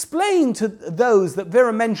we explain to those that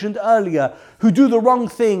Vera mentioned earlier who do the wrong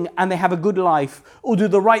thing and they have a good life, or do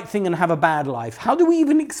the right thing and have a bad life? How do we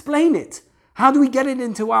even explain it? How do we get it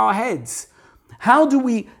into our heads? How do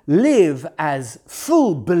we live as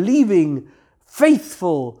full, believing,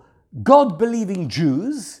 faithful, God-believing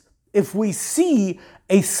Jews if we see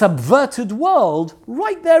a subverted world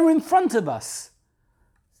right there in front of us?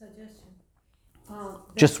 Suggestion.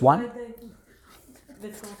 Just one?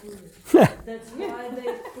 That's why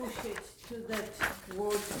they push it to that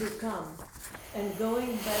world to come. And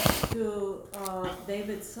going back to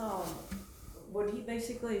David's psalm, what he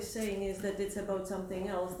basically is saying is that it's about something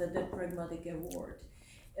else than the pragmatic award.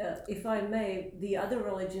 If I may, the other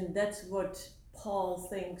religion, that's what Paul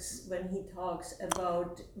thinks when he talks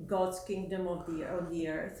about God's kingdom on the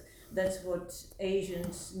earth. That's what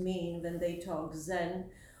Asians mean when they talk Zen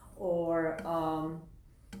or...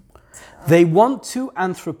 they want to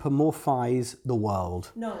anthropomorphize the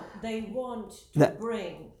world. No, they want to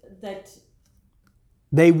bring that...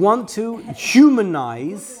 They want to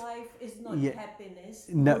humanize... Good life is not happiness.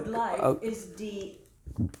 No, Good life is the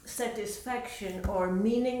satisfaction or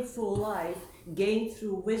meaningful life gained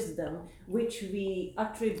through wisdom, which we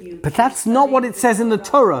attribute... But that's not what it says in the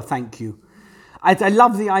Torah, thank you. I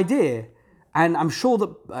love the idea. And I'm sure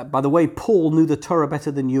that, by the way, Paul knew the Torah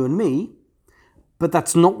better than you and me. But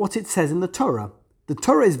that's not what it says in the Torah. The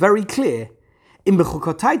Torah is very clear. Everything's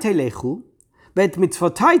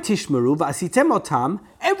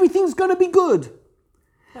going to be good.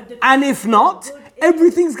 And if not,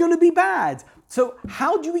 everything's going to be bad. So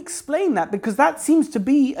how do you explain that? Because that seems to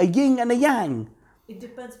be a yin and a yang. It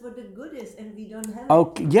depends what the good is, and we don't have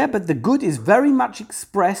Okay, yeah, but the good is very much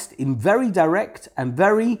expressed in very direct and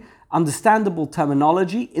very understandable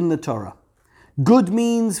terminology in the Torah. Good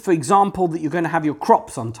means, for example, that you're going to have your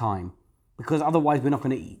crops on time, because otherwise we're not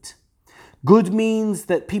going to eat. Good means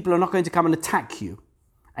that people are not going to come and attack you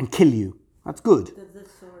and kill you. That's good.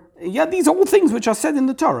 Yeah, these are all things which are said in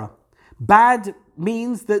the Torah. Bad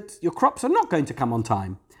means that your crops are not going to come on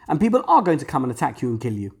time, and people are going to come and attack you and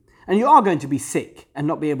kill you. And you are going to be sick and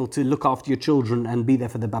not be able to look after your children and be there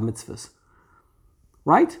for the bar mitzvahs.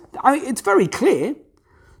 Right? I mean, it's very clear.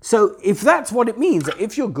 So if that's what it means, that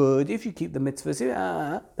if you're good, if you keep the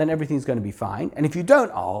mitzvahs, then everything's going to be fine. And if you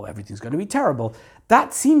don't, everything's going to be terrible.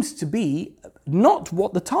 That seems to be not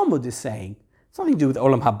what the Talmud is saying. It's nothing to do with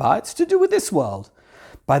Olam Haba, it's to do with this world.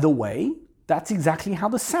 By the way, that's exactly how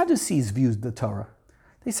the Sadducees viewed the Torah.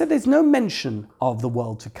 They said there's no mention of the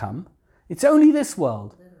world to come. It's only this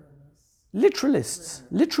world.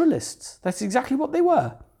 Literalists. That's exactly what they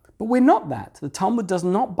were. But we're not that. The Talmud does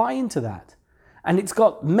not buy into that. And it's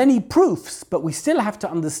got many proofs, but we still have to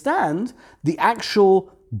understand the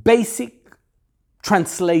actual basic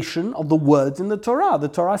translation of the words in the Torah. The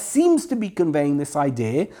Torah seems to be conveying this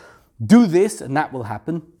idea, do this and that will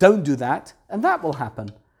happen, don't do that and that will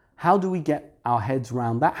happen. How do we get our heads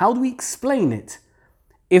around that? How do we explain it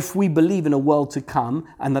if we believe in a world to come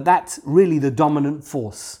and that that's really the dominant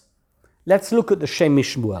force? Let's look at the Shem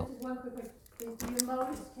Mishmuel. One quick, do your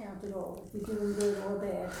motives count at all? If you're doing good or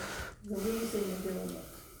bad, the reason you're doing it.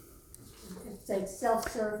 It's like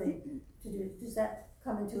self-serving to do. Does that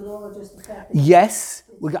come into it all, or just the fact that... Yes,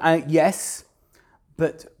 yes.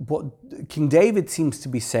 But what King David seems to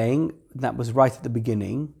be saying, that was right at the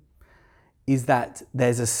beginning, is that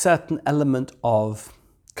there's a certain element of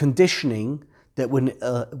conditioning that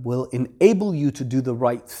will enable you to do the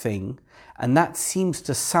right thing, and that seems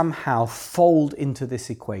to somehow fold into this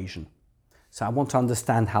equation. So I want to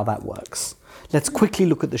understand how that works. Let's quickly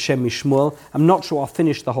look at the Shem Mishmuel. I'm not sure I'll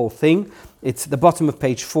finish the whole thing. It's at the bottom of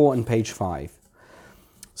page 4 and page 5.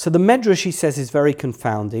 So the Medrash, he says, is very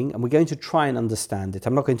confounding, and we're going to try and understand it.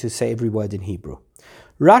 I'm not going to say every word in Hebrew.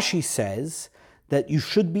 Rashi says that you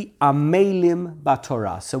should be amelim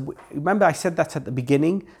batorah. So remember I said that at the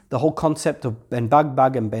beginning, the whole concept of ben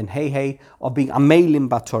bagbag and ben hei of being amelim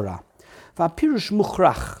batorah. V'apirush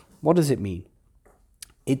mukhrach, what does it mean?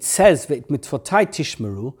 It says that mitzvotai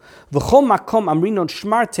tishmeru, v'chol makom amrinon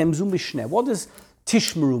shmartem zu mishneh. What does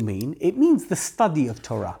tishmeru mean? It means the study of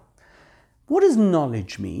Torah. What does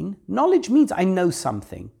knowledge mean? Knowledge means I know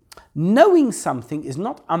something. Knowing something is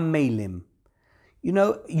not amelim. You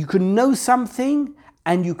know, you can know something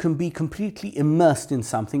and you can be completely immersed in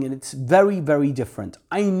something, and it's very, very different.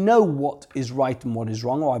 I know what is right and what is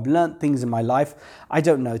wrong, or I've learnt things in my life. I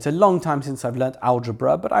don't know. It's a long time since I've learnt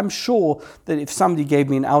algebra, but I'm sure that if somebody gave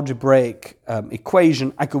me an algebraic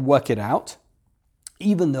equation, I could work it out,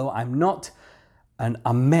 even though I'm not an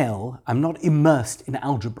amel, I'm not immersed in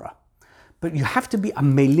algebra. But you have to be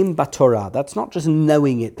amelim batorah. That's not just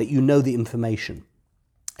knowing it, that you know the information.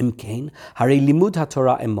 Imkein, harei limud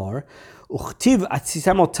haTorah emor, uchtiv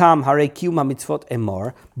atzisem otam harei kiyum hamitzvot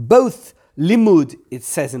emor. Both limud, it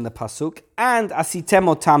says in the pasuk, and asitem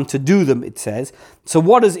otam, to do them, it says. So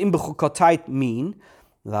what does im bechukotai mean?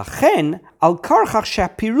 Lachen al karchach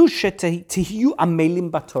shepirush tihiyu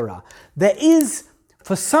amelim batorah. There is,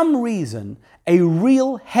 for some reason, a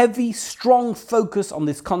real heavy, strong focus on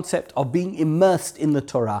this concept of being immersed in the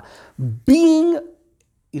Torah. Being,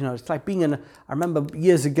 it's like being I remember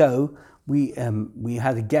years ago, we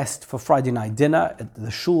had a guest for Friday night dinner at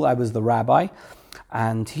the shul. I was the rabbi,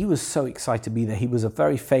 and he was so excited to be there. He was a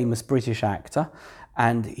very famous British actor,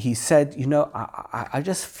 and he said, I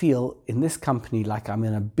just feel in this company like I'm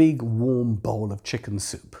in a big warm bowl of chicken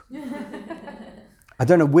soup. I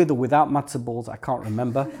don't know with or without matzah balls, I can't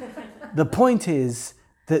remember. The point is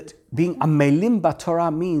that being amelim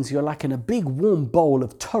batorah means you're like in a big warm bowl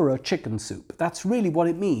of Torah chicken soup. That's really what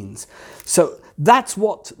it means. So that's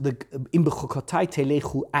what the im bechukotai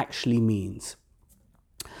telechu actually means.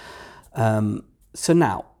 So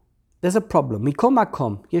now, there's a problem. Mikol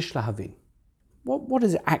makom yesh lahavin. What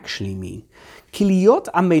does it actually mean? Ki liyot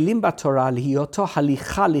amelim batorah liyoto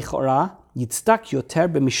halicha lichora yitzdak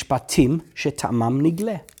yoter b'mishpatim shetamam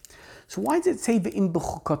nigleh. So why does it say ve'im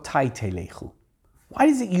bechukotai telechu? Why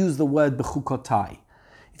does it use the word bechukotai?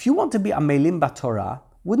 If you want to be amelim batorah,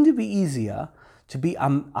 wouldn't it be easier to be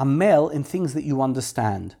amel in things that you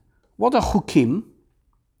understand? What are chukim?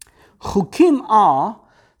 Chukim are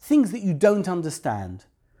things that you don't understand.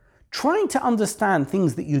 Trying to understand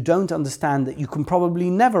things that you don't understand, that you can probably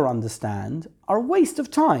never understand, are a waste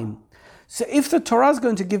of time. So if the Torah is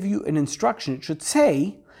going to give you an instruction, it should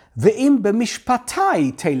say, Ve'im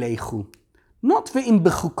b'mishpatai telechu, not ve'im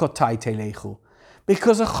bechukotai telechu,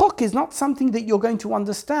 because a chok is not something that you're going to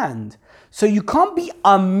understand. So you can't be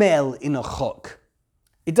amel in a chok.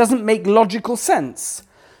 It doesn't make logical sense.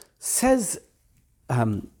 Says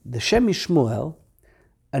the Shem Shmuel,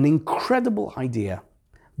 an incredible idea.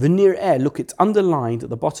 V'nir'eh, look, it's underlined at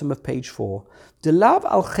the bottom of page 4. Delav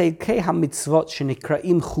al chelkei hamitzvot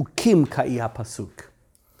shenikraim chukim ka'i hapasuk.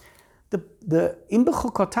 The im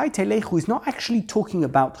bechukotai telechu is not actually talking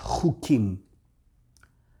about chukim.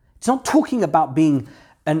 It's not talking about being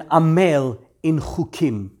an amel in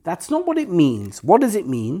chukim. That's not what it means. What does it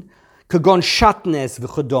mean? Kagon shatnes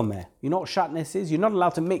v'chodome. You know what shatnes is? You're not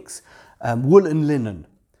allowed to mix wool and linen.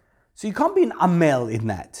 So you can't be an amel in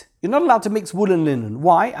that. You're not allowed to mix wool and linen.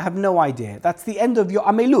 Why? I have no idea. That's the end of your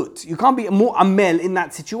amelut. You can't be more amel in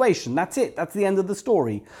that situation. That's it. That's the end of the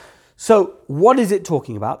story. So what is it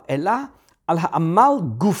talking about? Ela al ha'amal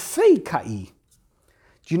gufei ka'i.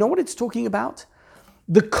 Do you know what it's talking about?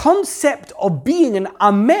 The concept of being an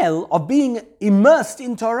amel, of being immersed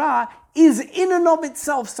in Torah, is in and of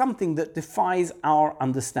itself something that defies our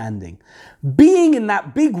understanding. Being in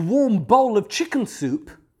that big warm bowl of chicken soup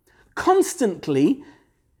constantly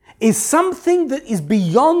is something that is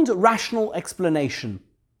beyond rational explanation.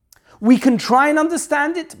 We can try and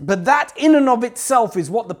understand it, but that in and of itself is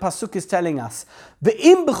what the pasuk is telling us.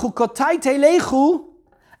 Ve'im bechukotai telechu,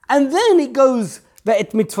 and then it goes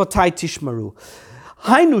ve'et mitzvotai tishmaru.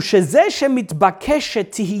 Hainu shezeh shemitbakeshet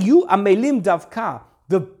tihiyu amelim davka.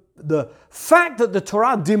 The fact that the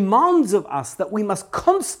Torah demands of us that we must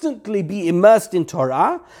constantly be immersed in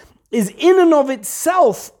Torah is in and of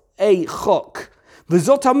itself a chok.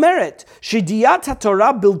 V'zot hameret shediyat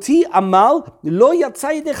haTorah bilti amal lo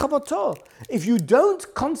yatzai yedei chavoto. If you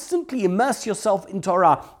don't constantly immerse yourself in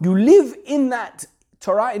Torah, you live in that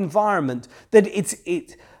Torah environment that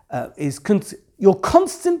you're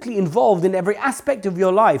constantly involved in every aspect of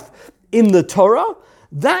your life in the Torah.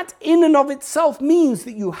 That in and of itself means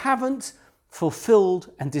that you haven't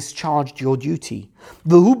fulfilled and discharged your duty.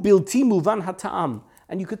 V'hu bilti muvan hata'am.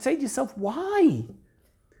 And you could say to yourself, why?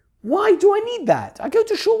 Why do I need that? I go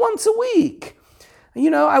to shul once a week.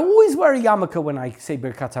 I always wear a yarmulke when I say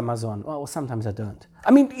Birkat Hamazon. Well, sometimes I don't.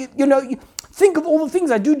 I mean, think of all the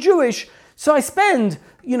things I do Jewish. So I spend,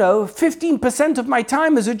 15% of my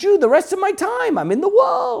time as a Jew. The rest of my time, I'm in the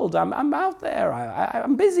world. I'm out there.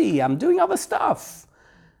 I'm busy. I'm doing other stuff.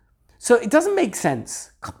 So it doesn't make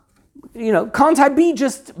sense. Can't I be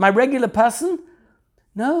just my regular person?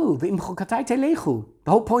 No, the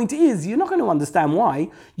whole point is, you're not going to understand why.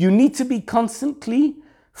 You need to be constantly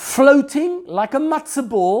floating like a matzah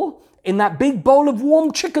ball in that big bowl of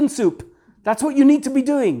warm chicken soup. That's what you need to be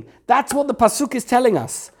doing. That's what the pasuk is telling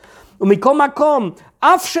us. Even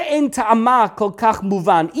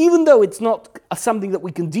though it's not something that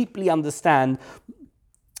we can deeply understand,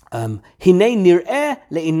 הנה נראה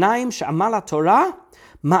לעיניים שעמל התורה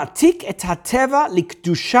מעתיק את הטבע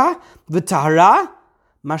לקדושה וטהרה,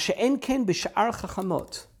 מה שאין כן בשאר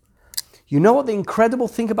חכמות. You know what the incredible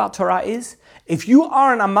thing about Torah is? If you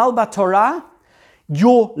are an amal b'Torah,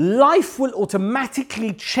 your life will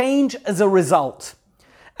automatically change as a result.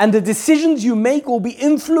 And the decisions you make will be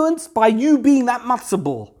influenced by you being that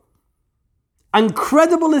matzah.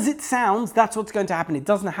 Incredible as it sounds, that's what's going to happen. It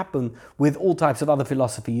doesn't happen with all types of other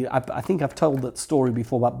philosophy. I think I've told that story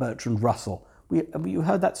before about Bertrand Russell. Have you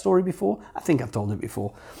heard that story before? I think I've told it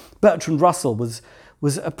before. Bertrand Russell was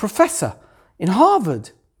a professor in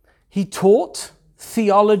Harvard. He taught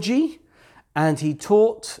theology and he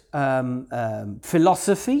taught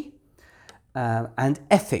philosophy and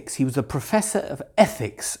ethics. He was a professor of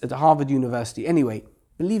ethics at Harvard University. Anyway,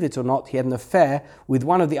 believe it or not, he had an affair with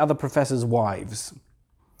one of the other professor's wives.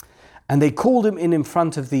 And they called him in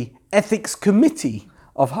front of the ethics committee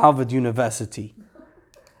of Harvard University.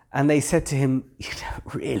 And they said to him,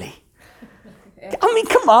 really? I mean,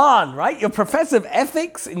 come on, right? You're a professor of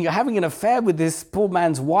ethics and you're having an affair with this poor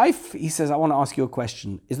man's wife. He says, I want to ask you a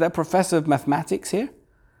question. Is there a professor of mathematics here?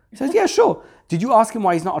 He says, yeah, sure. Did you ask him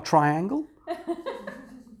why he's not a triangle?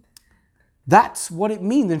 That's what it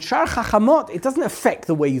means. In Shar Chachamot, it doesn't affect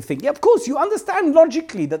the way you think. Yeah, of course, you understand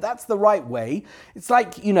logically that that's the right way. It's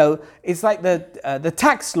like, it's like the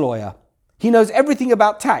tax lawyer. He knows everything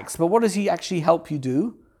about tax, but what does he actually help you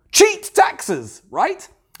do? Cheat taxes, right?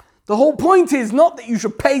 The whole point is not that you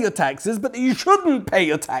should pay your taxes, but that you shouldn't pay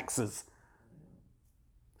your taxes.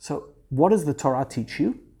 So what does the Torah teach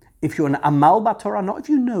you? If you're an amal b'Torah, not if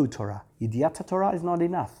you know Torah. Yediat Torah is not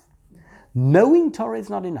enough. Knowing Torah is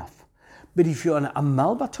not enough. But if you're an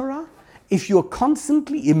amal b'Torah, if you're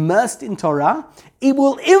constantly immersed in Torah, it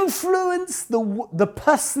will influence the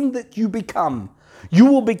person that you become. You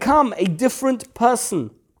will become a different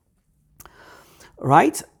person.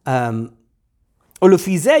 Right? Now we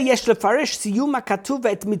can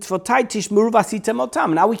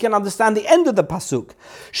understand the end of the pasuk.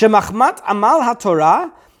 Shemachmat amal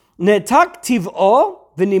haTorah netak tiv'o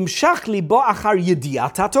v'nimshach libo achar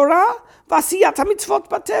yediat haTorah v'asiyat hamitzvot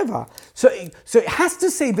bateva. So it has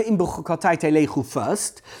to say ve'im b'chukotai telechu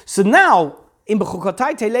first. So now im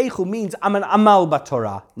b'chukotai telechu means I'm an amal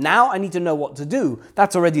b'Torah. Now I need to know what to do.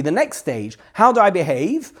 That's already the next stage. How do I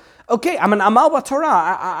behave? Okay, I'm an amal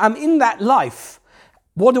b'Torah. I'm in that life.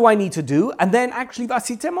 What do I need to do? And then actually,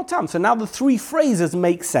 vasitem otam. So now the three phrases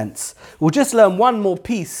make sense. We'll just learn one more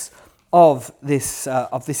piece of this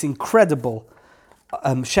incredible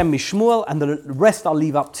Shem Mishmuel, and the rest I'll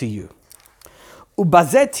leave up to you.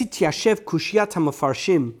 Ubazet tityashev kushiyat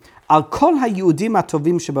hamefarshim al kol hayudim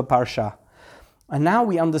hatovim shebaparsha. And now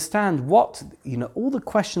we understand what, all the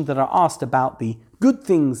questions that are asked about the good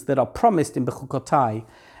things that are promised in Bechukotai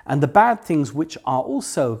and the bad things which are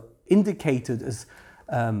also indicated as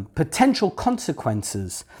potential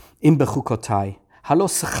consequences in Bechukotai. Halo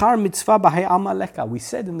sechar mitzvah b'hei amaleka. We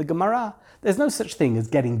said in the Gemara, there's no such thing as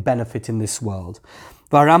getting benefit in this world.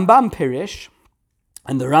 V'Rambam pirish,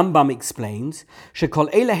 and the Rambam explains,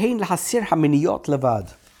 shekol elehein lahasir haminiyot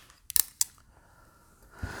levad.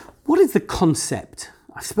 What is the concept?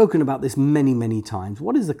 I've spoken about this many, many times.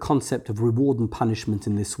 What is the concept of reward and punishment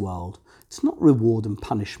in this world? It's not reward and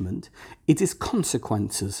punishment. It is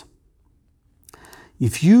consequences.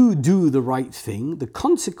 If you do the right thing, the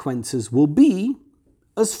consequences will be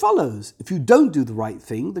as follows. If you don't do the right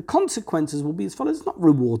thing, the consequences will be as follows. It's not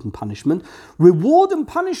reward and punishment. Reward and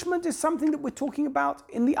punishment is something that we're talking about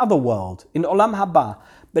in the other world, in Olam Haba.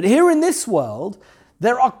 But here in this world,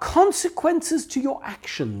 there are consequences to your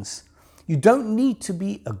actions. You don't need to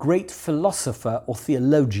be a great philosopher or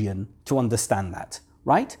theologian to understand that,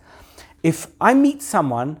 right? If I meet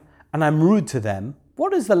someone and I'm rude to them,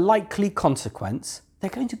 what is the likely consequence? They're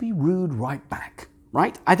going to be rude right back,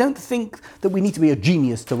 right? I don't think that we need to be a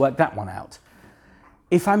genius to work that one out.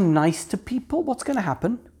 If I'm nice to people, what's going to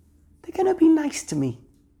happen? They're going to be nice to me.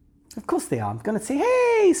 Of course they are. I'm going to say,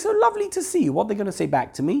 hey, so lovely to see you. What are they going to say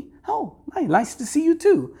back to me? Oh, hey, nice to see you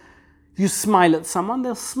too. If you smile at someone,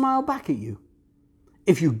 they'll smile back at you.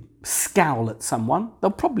 If you scowl at someone, they'll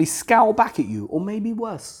probably scowl back at you, or maybe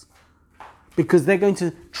worse. Because they're going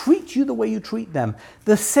to treat you the way you treat them.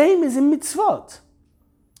 The same is in mitzvot.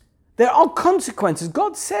 There are consequences.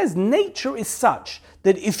 God says nature is such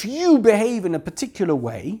that if you behave in a particular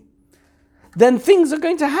way, then things are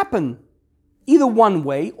going to happen either one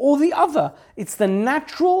way or the other. It's the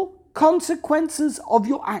natural consequences of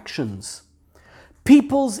your actions.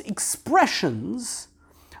 People's expressions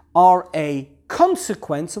are a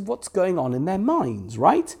consequence of what's going on in their minds,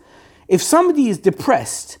 right? If somebody is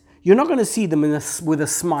depressed, you're not going to see them with a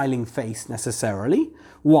smiling face necessarily.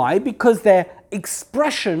 Why? Because their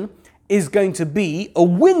expression is going to be a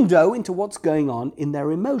window into what's going on in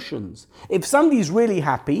their emotions. If somebody's really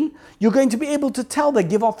happy, you're going to be able to tell they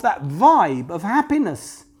give off that vibe of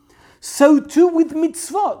happiness. So too with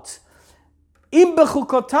mitzvot. Im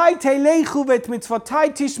bechukotai teilechu vet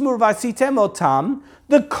mitzvotai tishmur vasitem otam.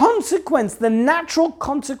 The consequence, the natural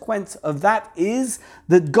consequence of that is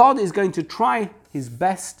that God is going to try his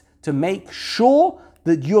best to make sure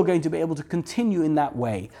that you're going to be able to continue in that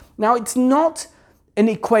way. Now, it's not an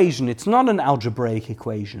equation, it's not an algebraic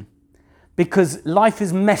equation, because life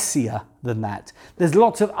is messier than that. There's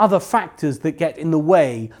lots of other factors that get in the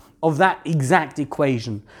way of that exact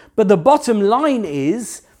equation. But the bottom line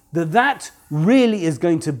is that that really is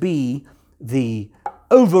going to be the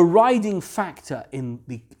overriding factor in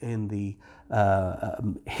the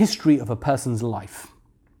history of a person's life.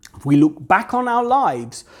 If we look back on our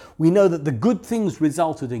lives, we know that the good things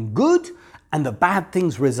resulted in good and the bad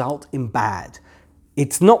things result in bad.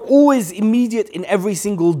 It's not always immediate in every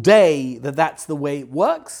single day that that's the way it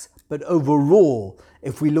works, but overall,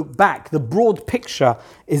 if we look back, the broad picture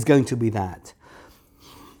is going to be that.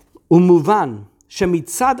 Umuvan,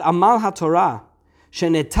 shemitzad amal haTorah,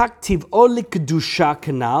 שנעתק טבעו לקדושה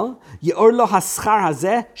כנ"ל, יאור לו השכר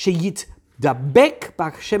הזה שיתדבק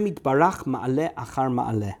בהשם יתברך מעלה אחר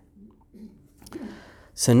מעלה.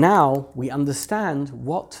 So now we understand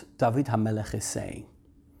what David HaMelech is saying.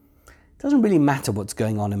 It doesn't really matter what's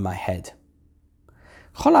going on in my head.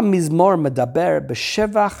 כל המזמור מדבר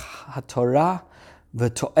בשבח התורה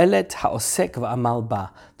ותועלת העוסק ועמל בה.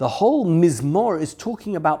 The whole mizmor is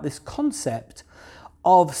talking about this concept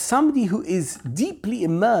of somebody who is deeply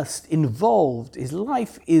immersed, involved. His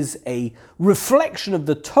life is a reflection of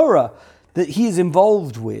the Torah that he is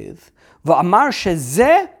involved with. ואמר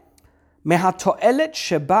שזה מהתועלת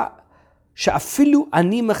שבה שאפילו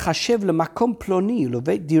אני מחשב למקום פלוני,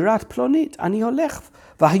 לבית דירת פלונית, אני הולך,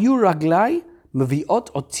 והיו רגליי מביאות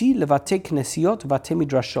אותי לבתי כנסיות ובתי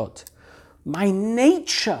מדרשות. My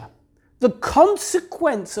nature, the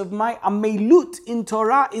consequence of my amelut in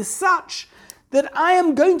Torah is such that I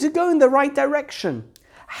am going to go in the right direction.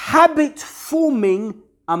 Habit-forming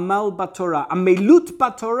amal batorah, amelut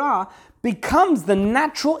batorah, becomes the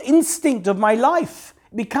natural instinct of my life.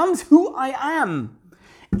 It becomes who I am.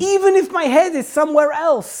 Even if my head is somewhere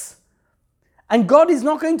else. And God is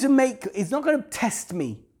not going to test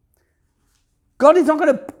me. God is not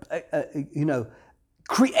going to,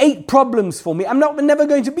 create problems for me. I'm never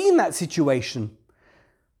going to be in that situation.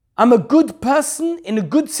 I'm a good person in a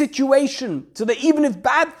good situation, so that even if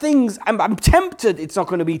bad things, I'm tempted, it's not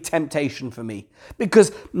going to be temptation for me.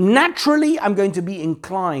 Because naturally, I'm going to be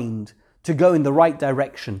inclined to go in the right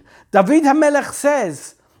direction. David HaMelech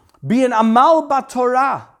says, be an amal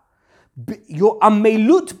batorah. Your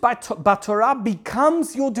amelut batorah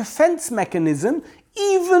becomes your defense mechanism,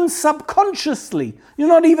 even subconsciously. You're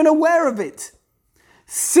not even aware of it.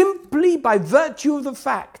 Simply by virtue of the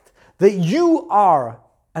fact that you are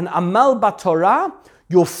an amal batorah,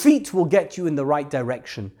 your feet will get you in the right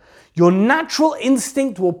direction. Your natural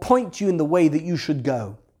instinct will point you in the way that you should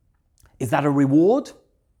go. Is that a reward?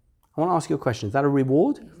 I want to ask you a question. Is that a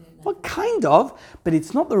reward? Well, kind of, but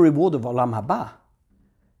it's not the reward of Olam Haba.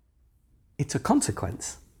 It's a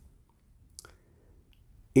consequence.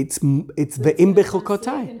 It's ve'im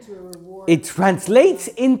bechukotai. It translates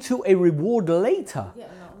into a reward later.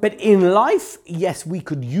 But in life, yes, we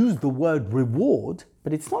could use the word reward,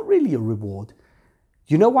 but it's not really a reward.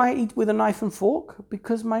 You know why I eat with a knife and fork?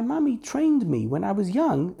 Because my mummy trained me when I was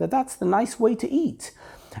young that that's the nice way to eat.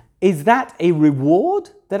 Is that a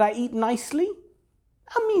reward that I eat nicely?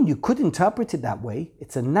 I mean, you could interpret it that way.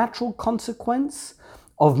 It's a natural consequence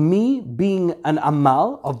of me being an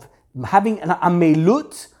amal, of having an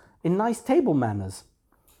amelut in nice table manners.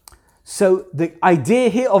 So the idea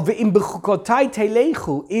here of ve'im bechukotai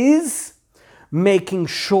telechu is making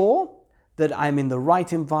sure that I'm in the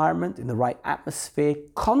right environment, in the right atmosphere,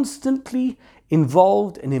 constantly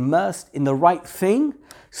involved and immersed in the right thing,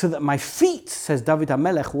 so that my feet, says David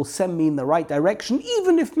HaMelech, will send me in the right direction,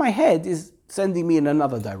 even if my head is sending me in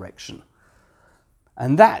another direction.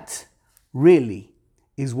 And that really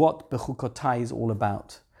is what bechukotai is all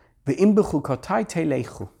about. Ve'im bechukotai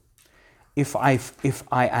telechu. If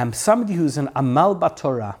I am somebody who's an amal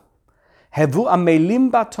batorah, hevu amelim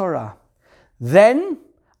batorah, then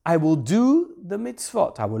I will do the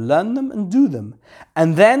mitzvot. I will learn them and do them.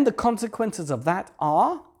 And then the consequences of that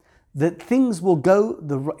are that things will go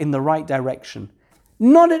in the right direction.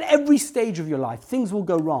 Not at every stage of your life. Things will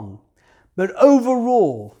go wrong. But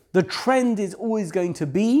overall, the trend is always going to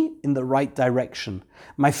be in the right direction.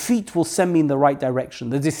 My feet will send me in the right direction.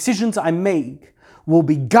 The decisions I make will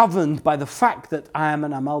be governed by the fact that I am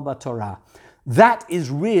an Amal B'Torah. That is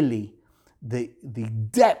really the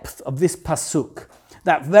depth of this pasuk.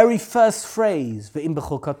 That very first phrase, Ve'im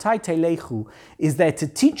b'chokotai telechu, is there to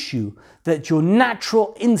teach you that your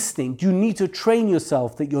natural instinct, you need to train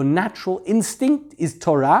yourself that your natural instinct is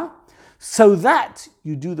Torah, so that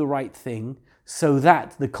you do the right thing, so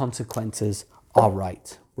that the consequences are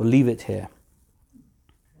right. We'll leave it here.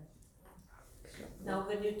 Now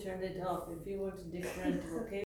when you turn it off, if you want different vocabulary,